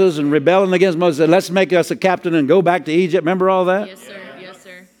Moses and rebelling against Moses. Said, let's make us a captain and go back to Egypt. Remember all that? Yes, sir.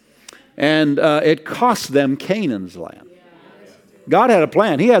 And it cost them Canaan's land. God had a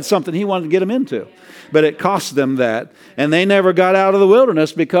plan. He had something he wanted to get them into. But it cost them that. And they never got out of the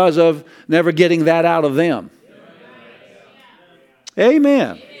wilderness because of never getting that out of them.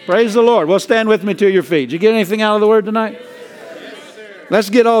 Amen. Praise the Lord. Well, stand with me to your feet. Did you get anything out of the word tonight?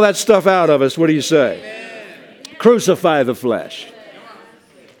 Let's get all that stuff out of us. What do you say? Crucify the flesh.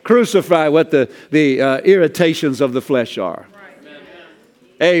 Crucify what the irritations of the flesh are.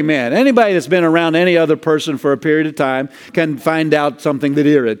 Amen. Anybody that's been around any other person for a period of time can find out something that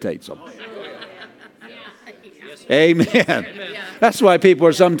irritates them. Amen. That's why people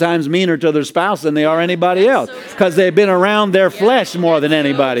are sometimes meaner to their spouse than they are anybody else, because they've been around their flesh more than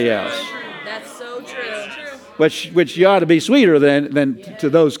anybody else. That's so true. which you ought to be sweeter than to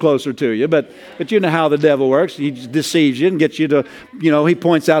those closer to you. But you know how the devil works. He deceives you and gets you to, he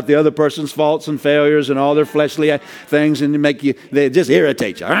points out the other person's faults and failures and all their fleshly things, and they just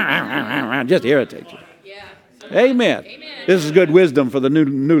irritate you. Just irritate you. Yeah. Amen. This is good wisdom for the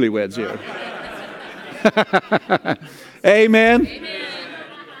newlyweds here. Amen.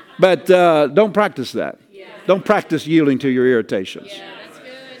 But don't practice that. Don't practice yielding to your irritations.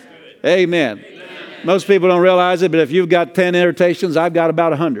 Amen. Most people don't realize it, but if you've got 10 irritations, I've got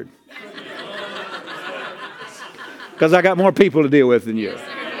about 100. Because I got more people to deal with than you.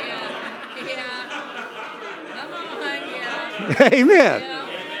 Amen.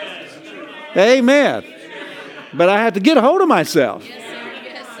 Amen. But I have to get a hold of myself.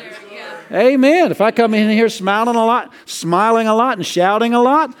 Amen. If I come in here smiling a lot, and shouting a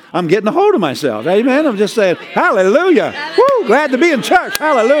lot, I'm getting a hold of myself. Amen. I'm just saying, hallelujah. Woo, glad to be in church.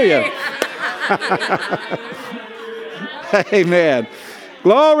 Hallelujah. Amen.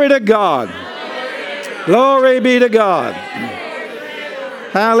 Glory to God. Glory be to God.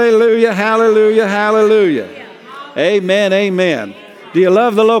 Hallelujah, hallelujah, hallelujah. Amen, amen. Do you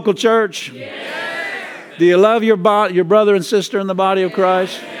love the local church? Do you love your brother and sister in the body of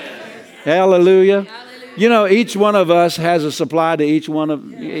Christ? Hallelujah. Each one of us has a supply to each of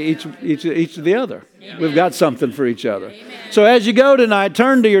the other. We've got something for each other. So as you go tonight,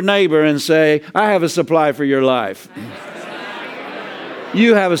 turn to your neighbor and say, I have a supply for your life.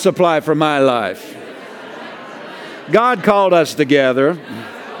 You have a supply for my life. God called us together.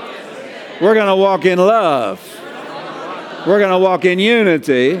 We're going to walk in love. We're going to walk in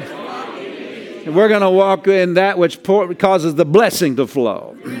unity. And we're going to walk in that which causes the blessing to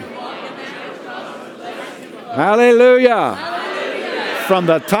flow. Hallelujah. From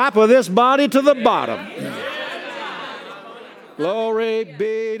the top of this body to the bottom. Glory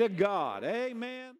be to God. Amen.